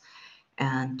shortfalls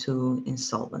and to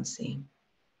insolvency.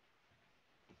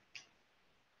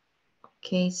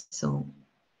 Okay, so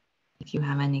if you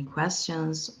have any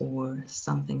questions or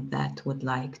something that would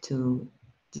like to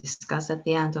discuss at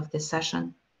the end of this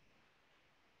session,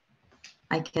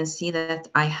 I can see that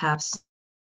I have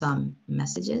some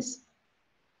messages.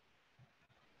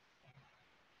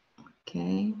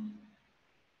 Okay.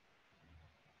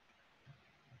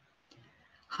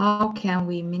 How can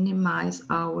we minimize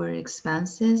our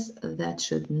expenses that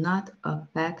should not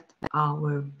affect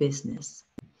our business?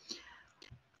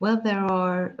 Well, there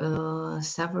are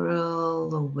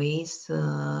several ways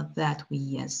that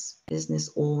we as business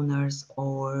owners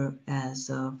or as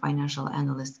a financial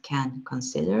analysts can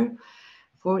consider.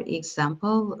 For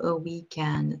example, we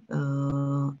can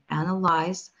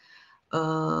analyze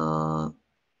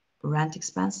rent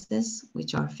expenses,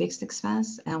 which are fixed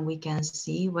expense, and we can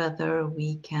see whether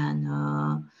we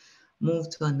can move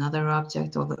to another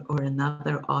object or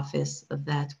another office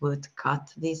that would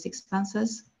cut these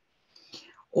expenses.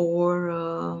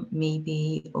 Or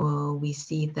maybe we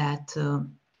see that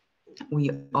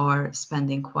we are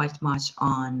spending quite much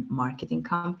on marketing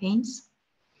campaigns,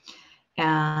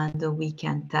 and we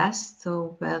can test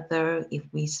whether if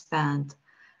we spend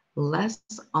less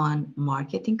on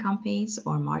marketing campaigns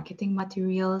or marketing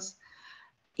materials,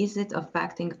 is it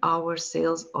affecting our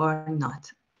sales or not?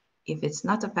 If it's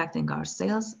not affecting our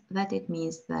sales, that it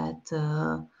means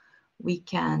that we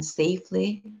can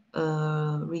safely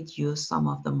reduce some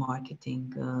of the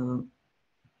marketing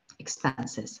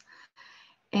expenses.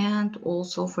 And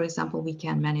also, for example, we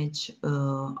can manage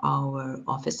our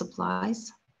office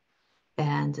supplies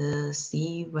and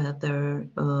see whether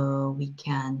we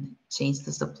can change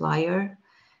the supplier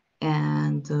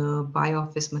and buy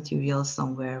office materials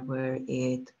somewhere where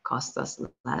it costs us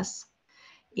less.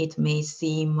 It may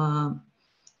seem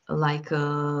like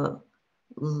a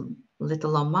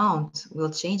little amount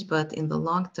will change, but in the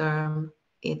long term,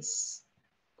 it's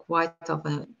quite of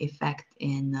an effect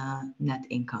in net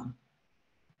income.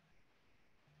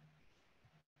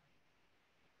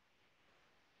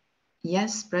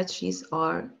 Yes, spreadsheets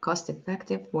are cost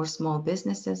effective for small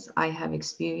businesses. I have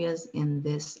experience in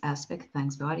this aspect.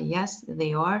 Thanks, Behare. Yes,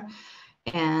 they are.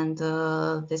 And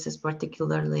this is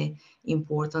particularly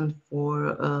important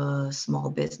for small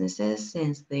businesses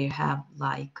since they have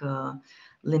like a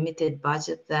limited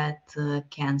budget that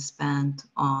can spend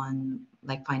on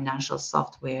like financial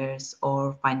softwares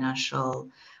or financial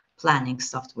planning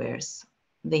softwares.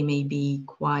 They may be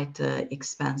quite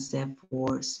expensive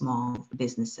for small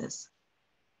businesses.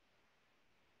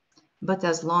 But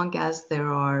as long as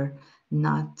there are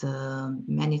not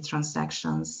many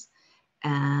transactions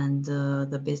and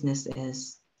the business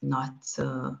is not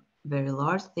very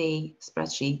large, the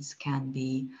spreadsheets can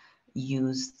be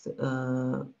used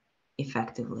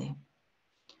effectively.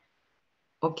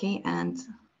 Okay, and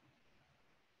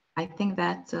I think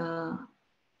that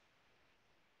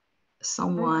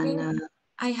someone...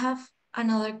 I have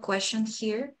another question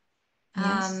here.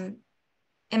 Yes.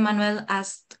 Emmanuel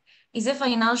asked, is the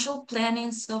financial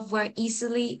planning software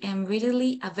easily and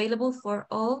readily available for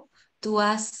all to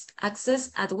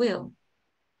access at will?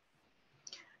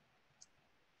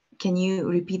 Can you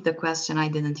repeat the question? I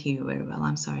didn't hear you very well.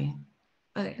 I'm sorry.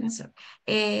 Okay, so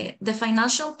the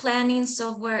financial planning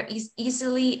software is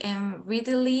easily and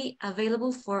readily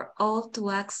available for all to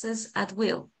access at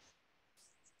will.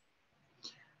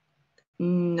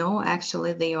 No,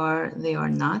 actually, they are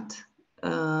not.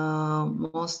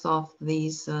 Most of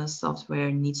these software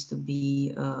needs to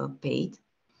be paid,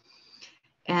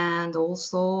 and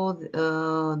also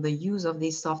the use of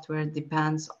this software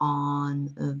depends on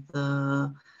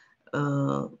the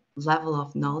level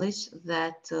of knowledge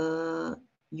that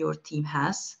your team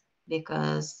has,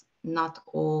 because not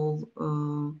all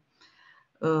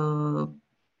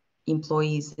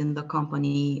employees in the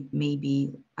company may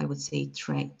be, I would say,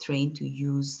 trained to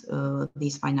use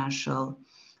these financial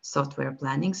software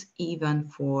plannings, even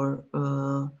for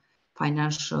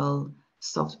financial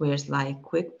softwares like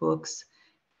QuickBooks.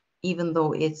 Even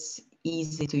though it's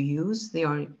easy to use,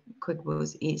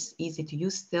 QuickBooks is easy to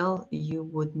use, still you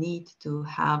would need to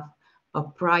have a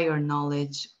prior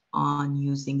knowledge on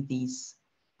using these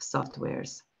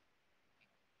softwares.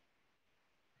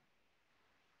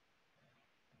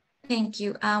 Thank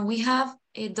you. We have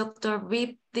Dr.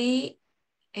 Ripdi.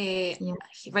 He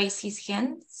raised his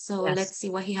hand, so Yes. let's see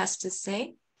what he has to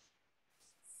say.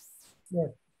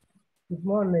 Yes. Good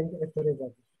morning,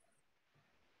 everybody.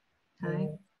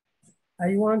 Hi.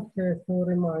 I want to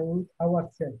remind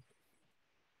ourselves,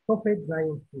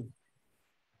 COVID-19,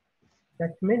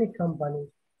 that many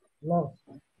companies lost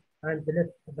and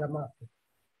left the market.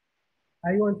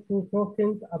 I want to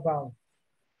talking about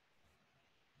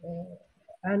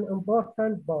an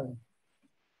important point,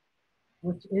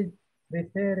 which is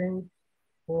preparing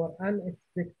for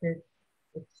unexpected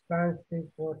expenses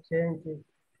or changes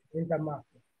in the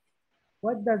market.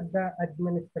 What does the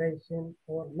administration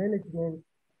or management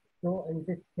do in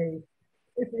this case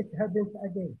if it happens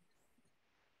again?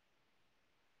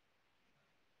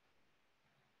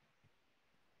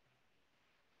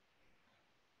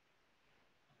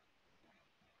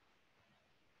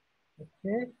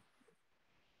 Okay.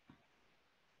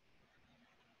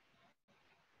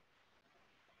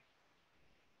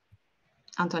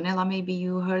 Antonella, maybe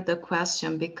you heard the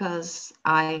question, because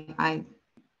I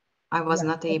was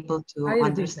not able to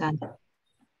understand.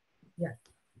 Yes.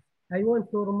 I want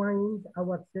to remind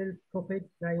ourselves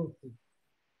COVID-19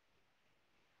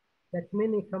 that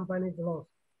many companies lost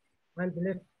and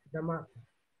left the market.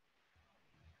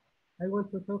 I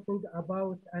want to talk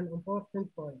about an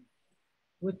important point,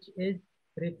 which is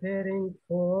preparing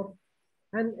for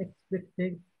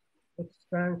unexpected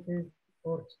expenses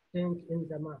or change in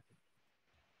the market.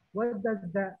 What does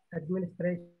the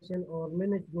administration or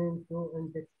management do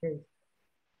in this case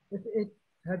if it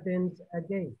happens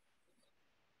again?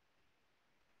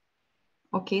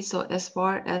 Okay, so as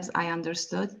far as I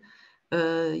understood,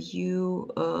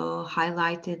 you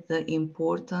highlighted the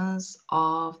importance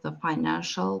of the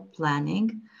financial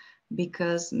planning,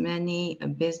 because many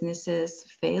businesses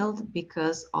failed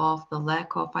because of the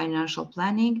lack of financial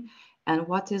planning, and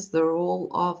what is the role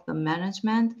of the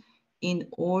management in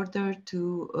order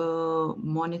to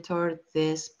monitor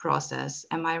this process.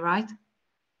 Am I right?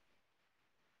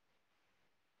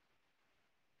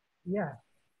 Yeah,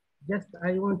 just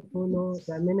I want to know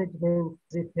the management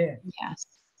prepare. Yes.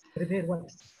 Prepare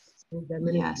what? The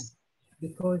management. Yes.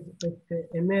 Because it's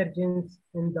emergence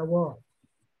in the world,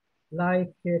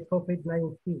 like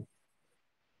COVID-19.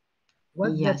 What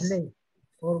the Yes. place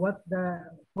or what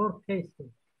the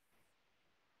forecasting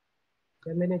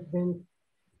the management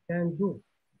can do?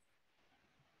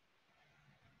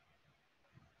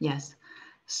 Yes.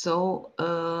 So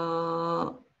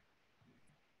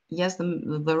yes,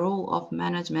 the role of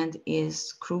management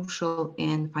is crucial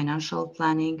in financial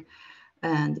planning,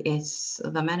 and it's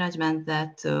the management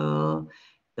that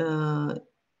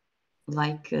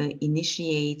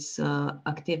initiates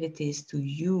activities to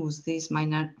use these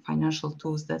financial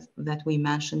tools that we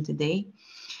mentioned today.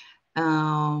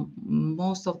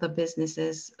 Most of the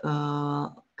businesses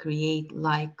create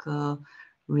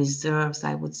reserves,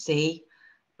 I would say,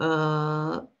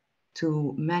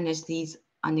 to manage these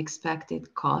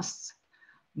unexpected costs.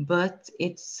 But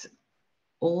it's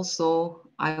also,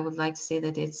 I would like to say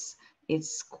that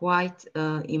it's quite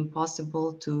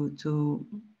impossible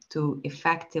to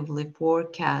effectively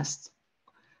forecast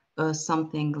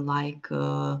something like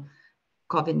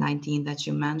COVID-19 that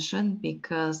you mentioned,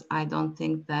 because I don't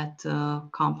think that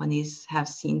companies have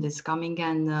seen this coming,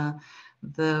 and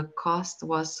the cost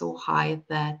was so high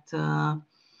that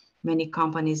many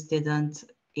companies didn't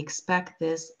expect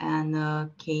this, and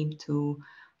came to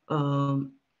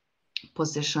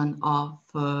position of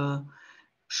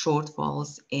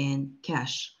shortfalls in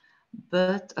cash.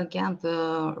 But again,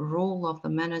 the role of the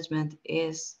management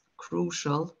is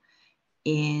crucial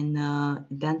in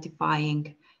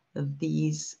identifying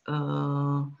these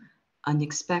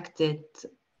unexpected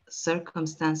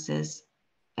circumstances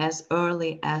as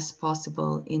early as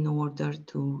possible in order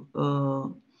to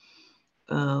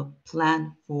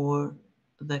plan for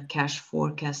the cash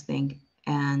forecasting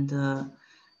and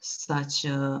such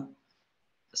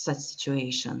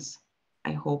situations.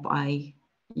 I hope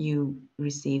you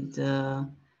received the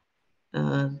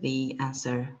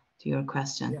answer to your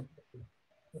question. Yeah.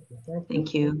 Okay,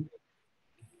 Thank you.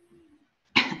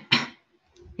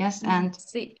 Yes, and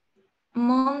see,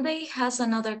 Monday has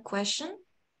another question.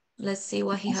 Let's see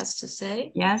what he has to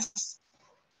say. yes,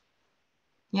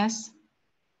 yes.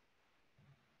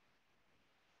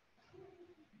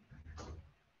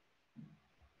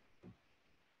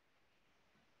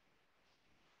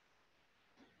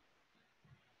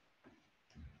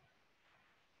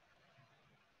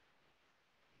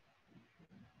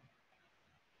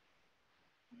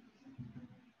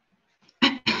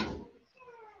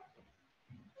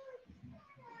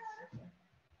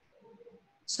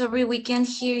 Sorry, we can't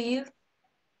hear you.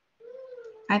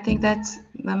 I think that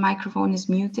the microphone is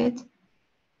muted.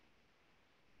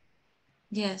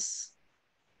 Yes.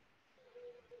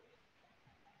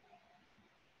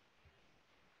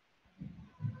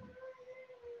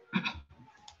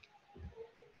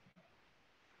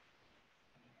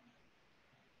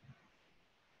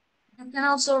 You can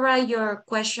also write your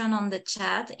question on the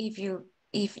chat if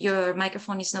your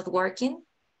microphone is not working.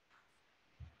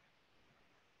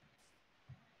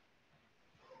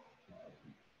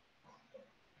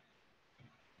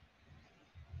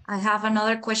 I have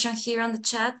another question here on the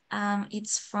chat.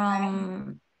 It's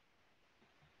from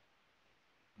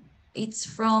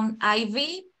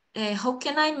Ivy. How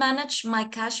can I manage my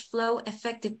cash flow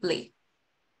effectively?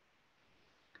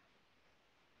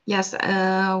 Yes,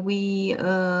 we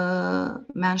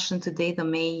mentioned today the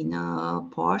main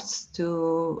parts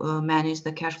to manage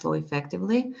the cash flow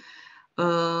effectively.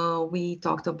 We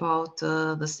talked about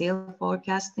the sale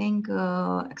forecasting,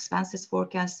 expenses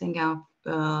forecasting,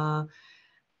 and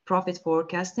profit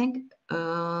forecasting.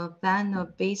 Then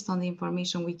based on the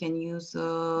information, we can use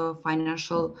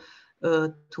financial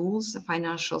tools,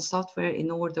 financial software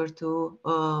in order to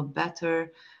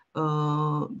better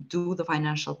do the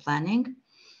financial planning,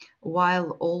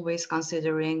 while always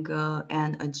considering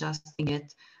and adjusting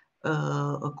it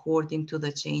according to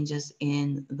the changes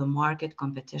in the market,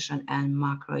 competition, and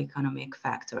macroeconomic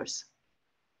factors.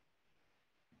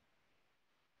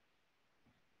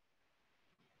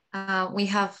 We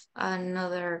have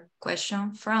another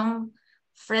question from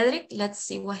Frederick. Let's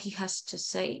see what he has to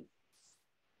say.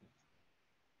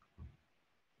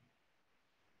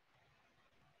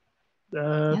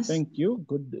 Yes. Thank you.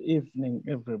 Good evening,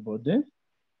 everybody.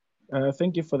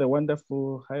 Thank you for the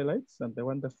wonderful highlights and the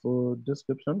wonderful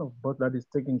description of both that is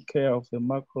taking care of the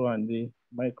macro and the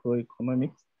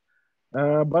microeconomics.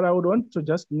 But I would want to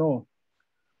just know,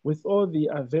 with all the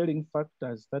availing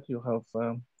factors that you have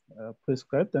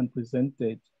prescribed and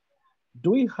presented,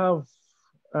 do we have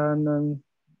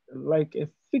like a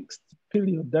fixed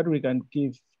period that we can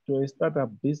give to a startup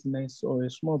business or a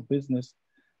small business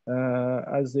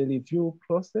as a review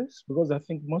process? Because I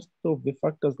think most of the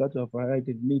factors that you have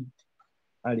highlighted need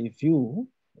a review,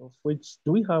 of which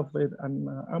do we have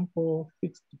an ample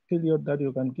fixed period that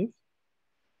you can give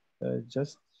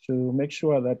just to make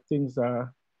sure that things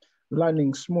are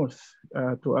running smooth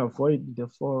to avoid the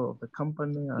fall of the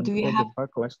company and all the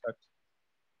backlash that.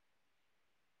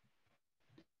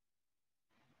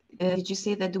 Did you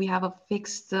say that do we have a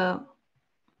fixed,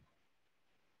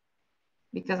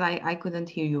 because I couldn't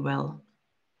hear you well.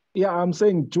 Yeah, I'm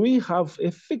saying, do we have a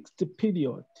fixed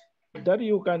period that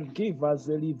you can give as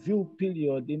a review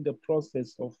period in the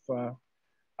process of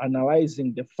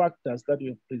analyzing the factors that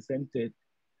you've presented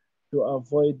to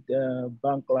avoid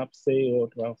bankruptcy or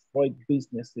to avoid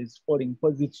businesses falling?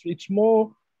 Because it's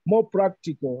more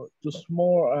practical to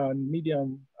small and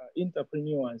medium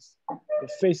entrepreneurs to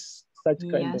face such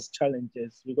kind of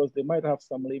challenges, because they might have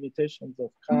some limitations of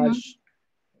cash,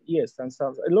 yes, and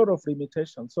some, a lot of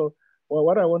limitations. So well,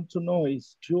 what I want to know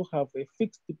is, do you have a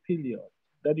fixed period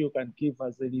that you can give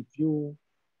as a review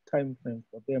time frame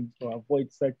for them to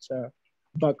avoid such a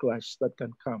backlash that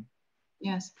can come?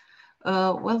 Yes.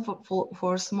 Well,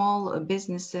 for small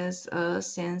businesses,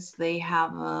 since they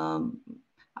have,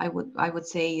 I would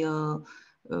say,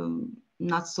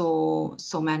 not so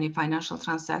many financial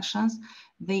transactions,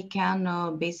 they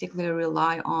can basically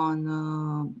rely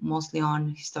on mostly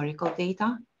on historical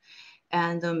data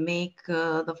and make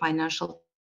the financial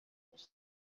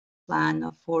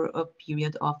plan for a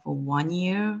period of 1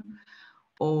 year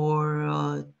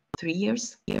or 3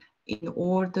 years in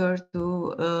order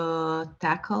to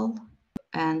tackle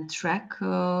and track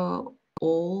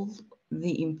all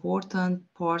the important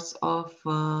parts of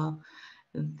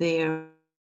their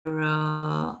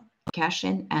cash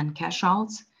in and cash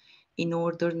outs in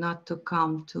order not to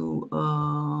come to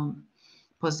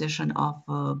position of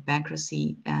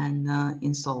bankruptcy and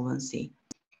insolvency.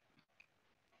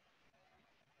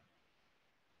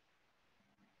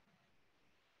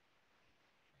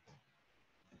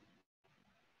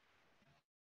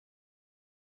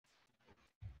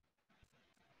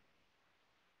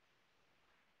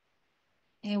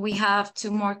 And we have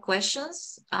 2 more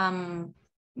questions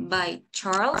by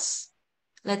Charles.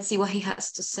 Let's see what he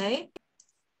has to say.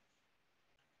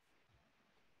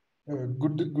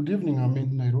 Good evening. I'm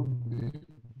in Nairobi.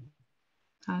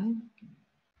 Hi.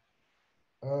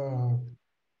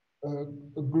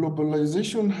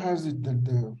 Globalization has it that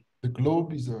the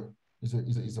globe is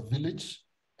a village,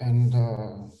 and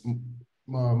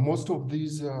most of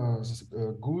these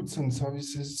goods and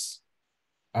services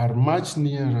are much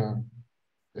nearer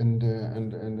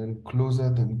and closer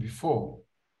than before.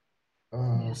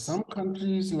 Yes. Some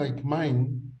countries like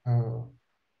mine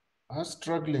are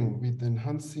struggling with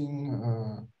enhancing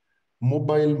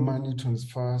mobile money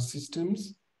transfer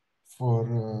systems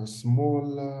for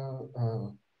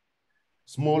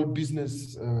small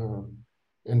business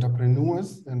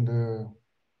entrepreneurs and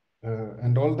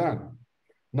all that.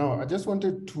 Now, I just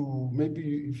wanted to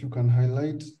maybe if you can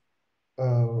highlight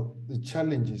the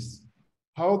challenges.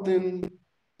 How then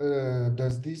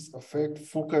does this affect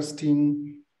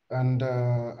forecasting? And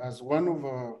as one of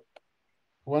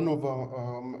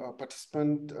our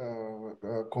participant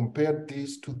compared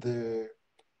this to the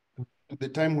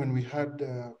time when we had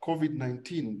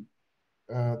COVID-19,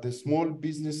 the small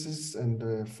businesses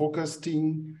and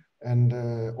forecasting, and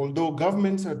although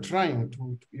governments are trying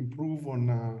to improve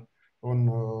on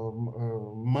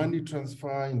money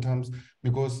transfer in terms,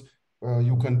 because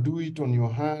you can do it on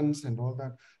your hands and all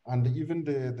that, and even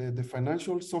the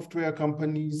financial software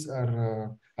companies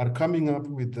are coming up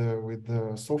with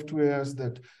softwares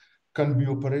that can be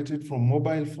operated from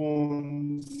mobile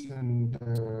phones and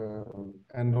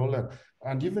all that.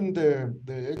 And even the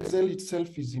Excel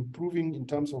itself is improving in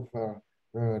terms of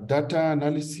data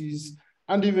analysis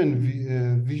and even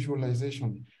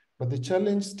visualization. But the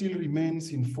challenge still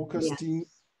remains in forecasting.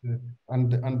 Yes.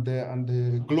 and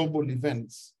the global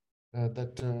events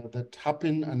that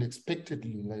happen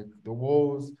unexpectedly, like the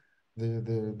wars,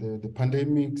 the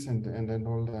pandemics, and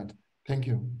all that. Thank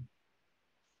you.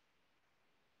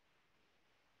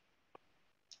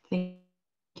 Thank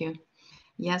you.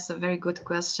 Yes, a very good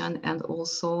question, and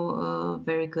also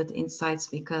very good insights,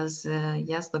 because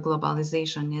yes, the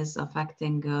globalization is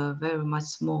affecting very much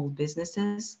small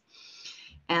businesses,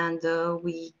 and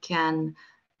we can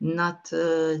not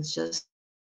just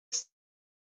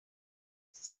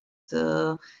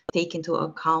take into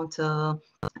account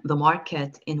the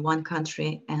market in one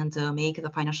country and make the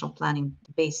financial planning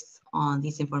based on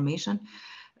this information.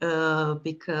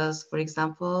 Because, for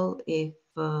example, if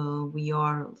we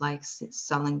are like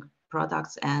selling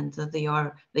products and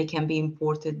they can be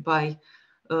imported by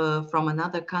from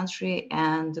another country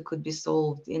and could be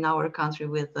sold in our country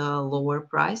with a lower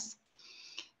price.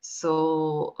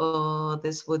 So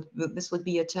this would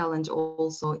be a challenge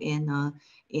also in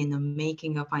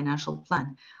making a financial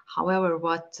plan. However,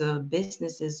 what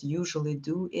businesses usually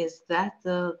do is that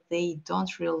they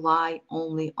don't rely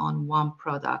only on one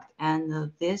product,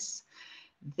 and this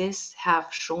have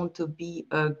shown to be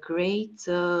a great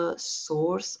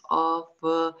source of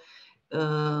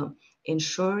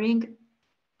ensuring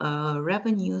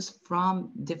revenues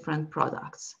from different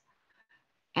products.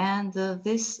 And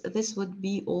this would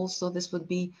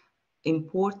be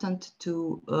important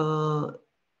to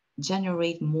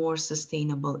generate more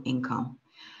sustainable income.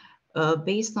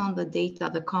 Based on the data,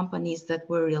 the companies that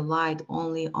were relied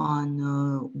only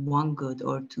on one good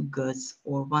or two goods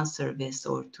or one service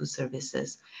or two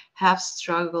services have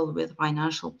struggled with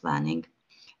financial planning,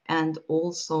 and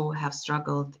also have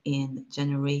struggled in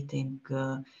generating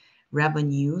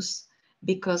revenues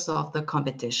because of the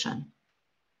competition.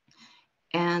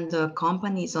 And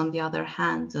companies, on the other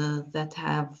hand, that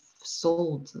have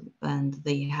sold and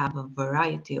they have a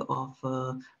variety of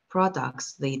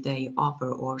products they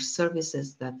offer or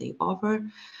services that they offer,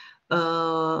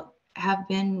 have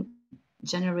been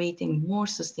generating more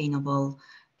sustainable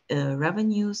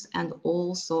revenues, and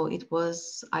also it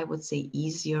was, I would say,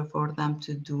 easier for them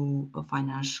to do a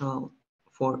financial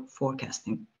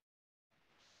forecasting.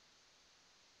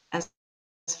 As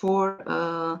for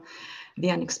the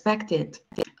unexpected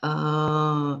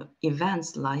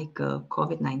events like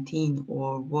COVID-19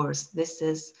 or worse, this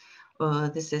is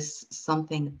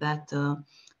something that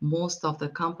most of the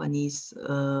companies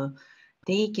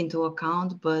take into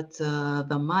account, but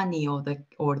the money or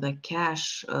the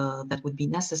cash that would be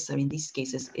necessary in these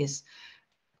cases is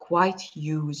quite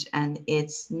huge, and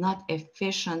it's not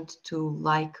efficient to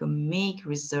like make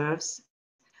reserves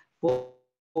for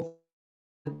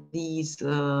these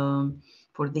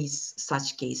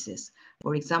such cases.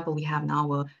 For example, we have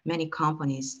now many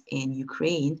companies in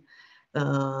Ukraine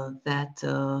that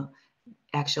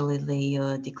actually they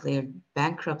declared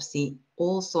bankruptcy,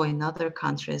 also in other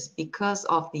countries, because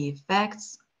of the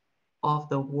effects of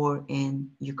the war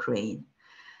in Ukraine.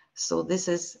 So this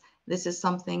is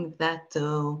something that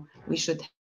we should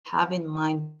have in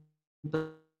mind,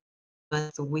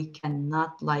 but we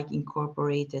cannot like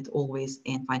incorporate it always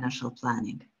in financial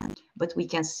planning. But we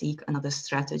can seek another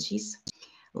strategies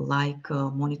like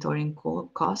monitoring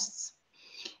costs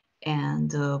and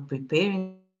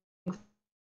preparing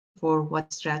for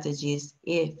what strategies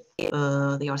if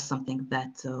they are something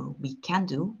that we can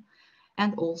do,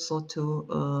 and also to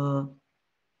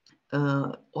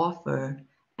offer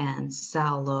and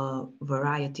sell a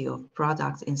variety of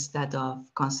products instead of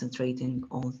concentrating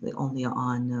only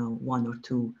on one or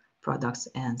two products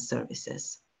and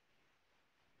services.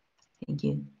 Thank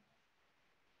you.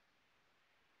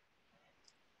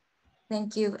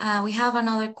 Thank you. We have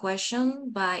another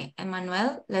question by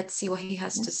Emmanuel. Let's see what he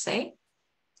has to say.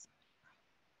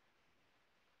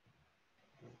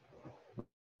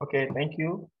 Okay, thank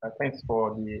you. Thanks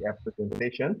for the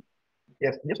presentation.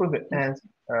 Yes, just want to ask,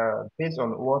 based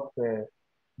on what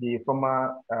the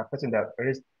former person that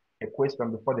raised a question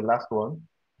before the last one,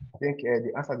 I think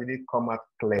the answer didn't come out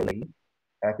clearly.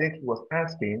 I think he was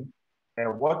asking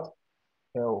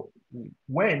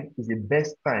when is the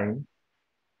best time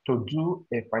to do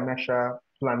a financial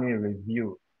planning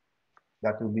review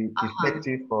that will be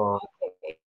effective for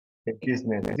the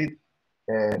business? Is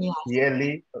it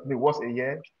yearly? Once a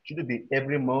year? Should it be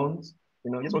every month? You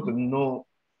know, just want to know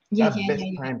that best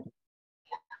time.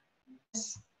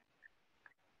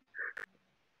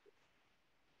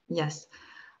 Yes.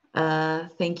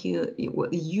 Thank you.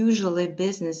 Usually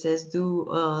businesses do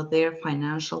their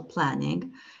financial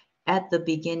planning at the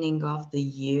beginning of the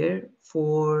year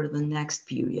for the next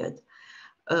period.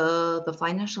 The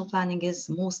financial planning is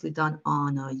mostly done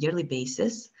on a yearly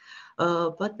basis,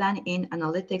 but then in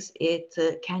analytics, it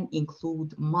can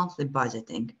include monthly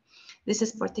budgeting. This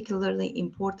is particularly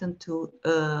important to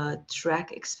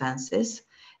track expenses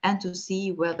and to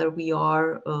see whether we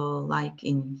are like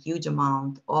in huge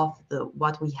amount of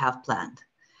what we have planned.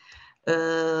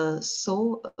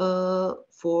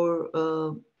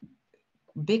 For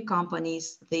big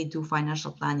companies, they do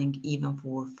financial planning even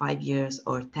for 5 years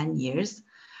or 10 years,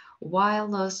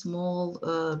 while small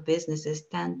businesses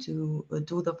tend to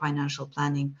do the financial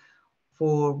planning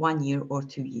for 1 year or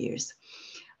 2 years.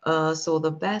 So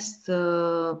the best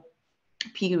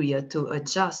period to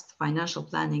adjust financial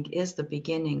planning is the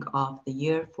beginning of the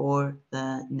year for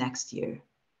the next year.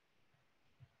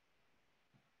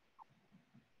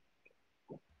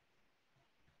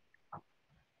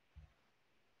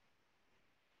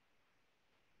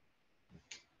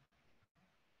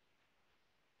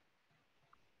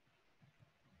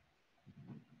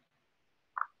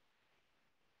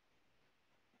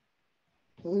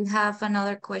 We have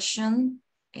another question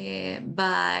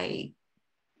by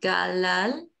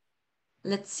Galal.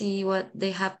 Let's see what they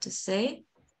have to say.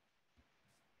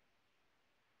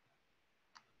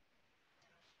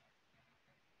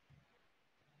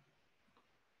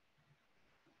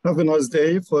 Have a nice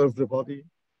day for everybody.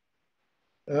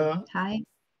 Hi.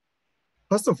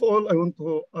 First of all, I want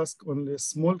to ask only a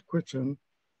small question,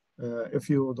 if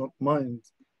you don't mind.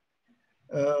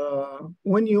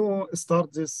 When you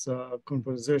start this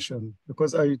conversation,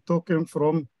 because I talking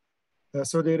from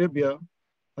Saudi Arabia,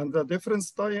 and the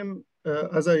difference time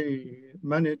as I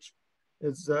manage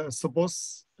is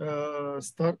supposed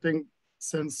starting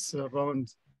since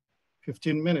around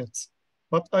 15 minutes.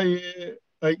 But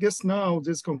I guess now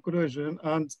this conclusion,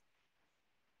 and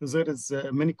there is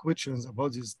many questions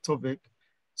about this topic.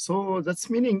 So that's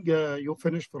meaning you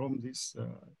finish from this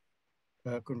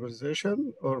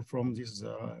conversation or from this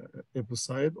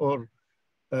episode, or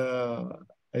I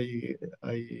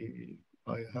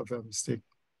have a mistake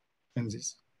in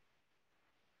this.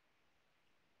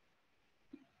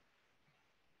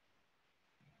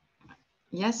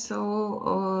 Yes,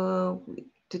 so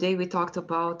today we talked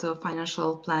about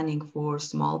financial planning for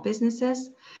small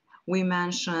businesses. We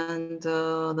mentioned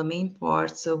the main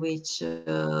parts which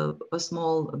a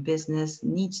small business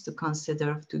needs to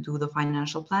consider to do the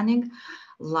financial planning,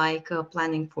 like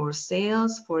planning for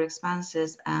sales, for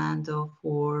expenses, and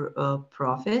for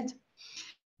profit,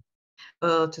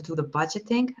 to do the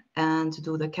budgeting and to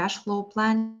do the cash flow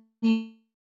planning.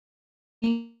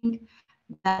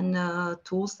 Then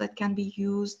tools that can be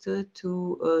used to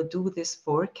do this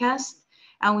forecast.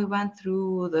 And we went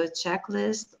through the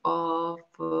checklist of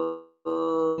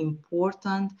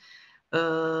important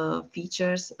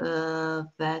features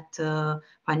that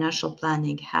financial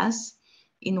planning has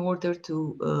in order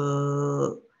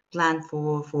to plan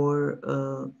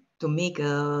to make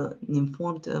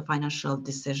informed financial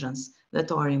decisions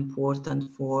that are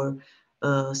important for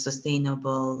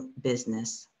sustainable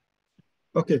business.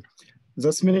 Okay,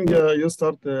 that's meaning you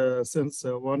start since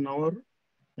 1 hour,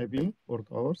 maybe, or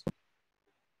 2 hours.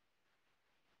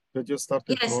 Did you start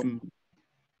it from?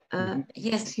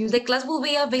 Yes, the class will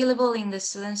be available in the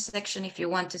students section if you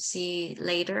want to see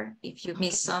later, if you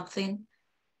missed something.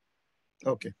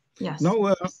 Okay. Yes.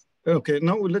 Now, okay.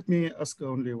 Now let me ask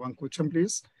only one question,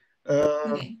 please.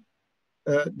 Okay.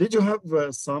 Did you have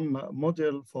some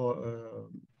model for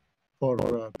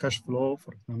cash flow,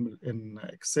 for example, in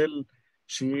Excel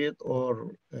sheet,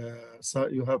 or so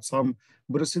you have some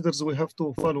procedures we have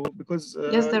to follow? Because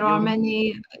yes, there are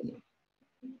many.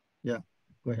 Yeah,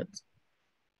 go ahead.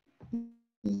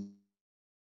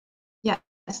 Yes,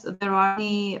 there are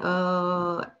many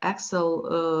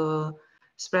Excel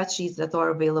spreadsheets that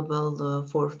are available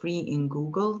for free in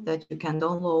Google that you can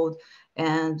download,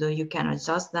 and you can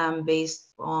adjust them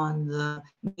based on the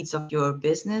needs of your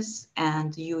business,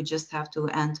 and you just have to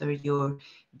enter your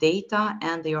data,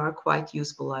 and they are quite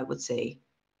useful, I would say.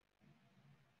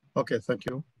 Okay, thank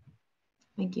you.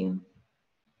 Thank you.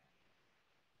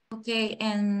 Okay,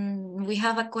 and we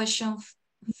have a question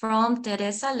from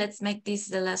Teresa. Let's make this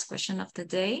the last question of the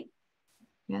day.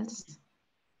 Yes.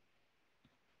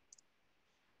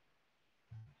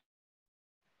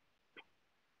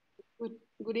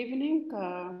 Good evening.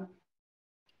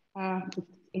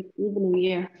 It's evening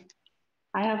here.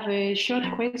 I have a short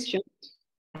question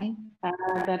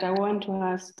that I want to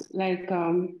ask. Like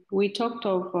we talked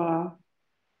of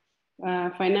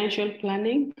financial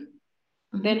planning.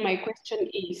 Then my question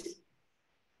is,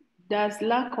 does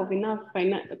lack of enough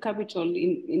capital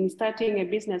in starting a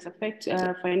business affect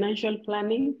financial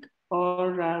planning?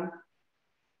 Or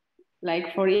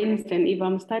like, for instance, if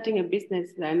I'm starting a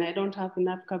business and I don't have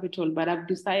enough capital, but I've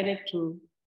decided to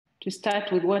start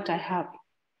with what I have,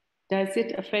 does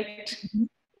it affect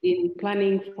in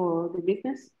planning for the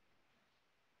business?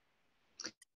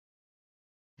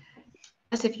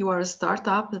 Yes, if you are a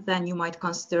startup, then you might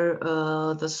consider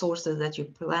the sources that you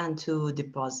plan to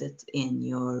deposit in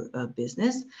your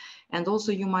business. And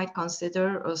also you might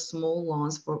consider small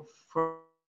loans for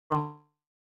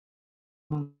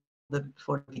the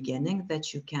beginning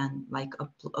that you can like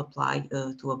apply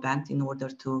to a bank in order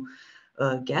to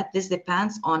get. This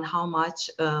depends on how much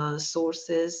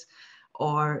sources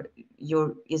or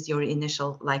is your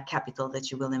initial like capital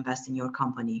that you will invest in your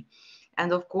company.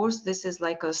 And of course, this is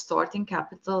like a starting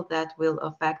capital that will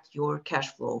affect your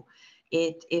cash flow.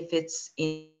 If it's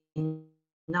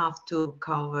enough to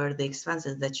cover the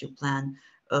expenses that you plan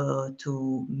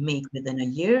to make within a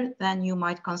year, then you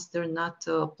might consider not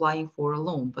applying for a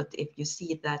loan. But if you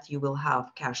see that you will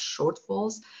have cash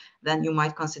shortfalls, then you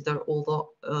might consider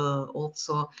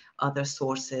also other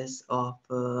sources of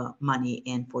money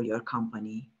in for your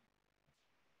company.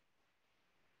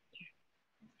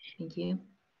 Thank you.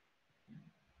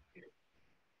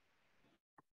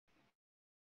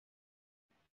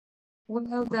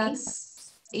 Well,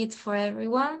 that's it for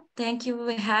everyone. Thank you,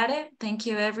 Behare. Thank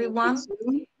you, everyone.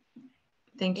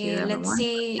 Thank you,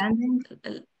 everyone.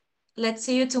 Let's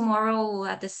see you tomorrow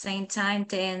at the same time,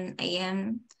 10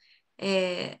 a.m.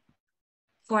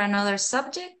 For another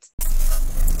subject.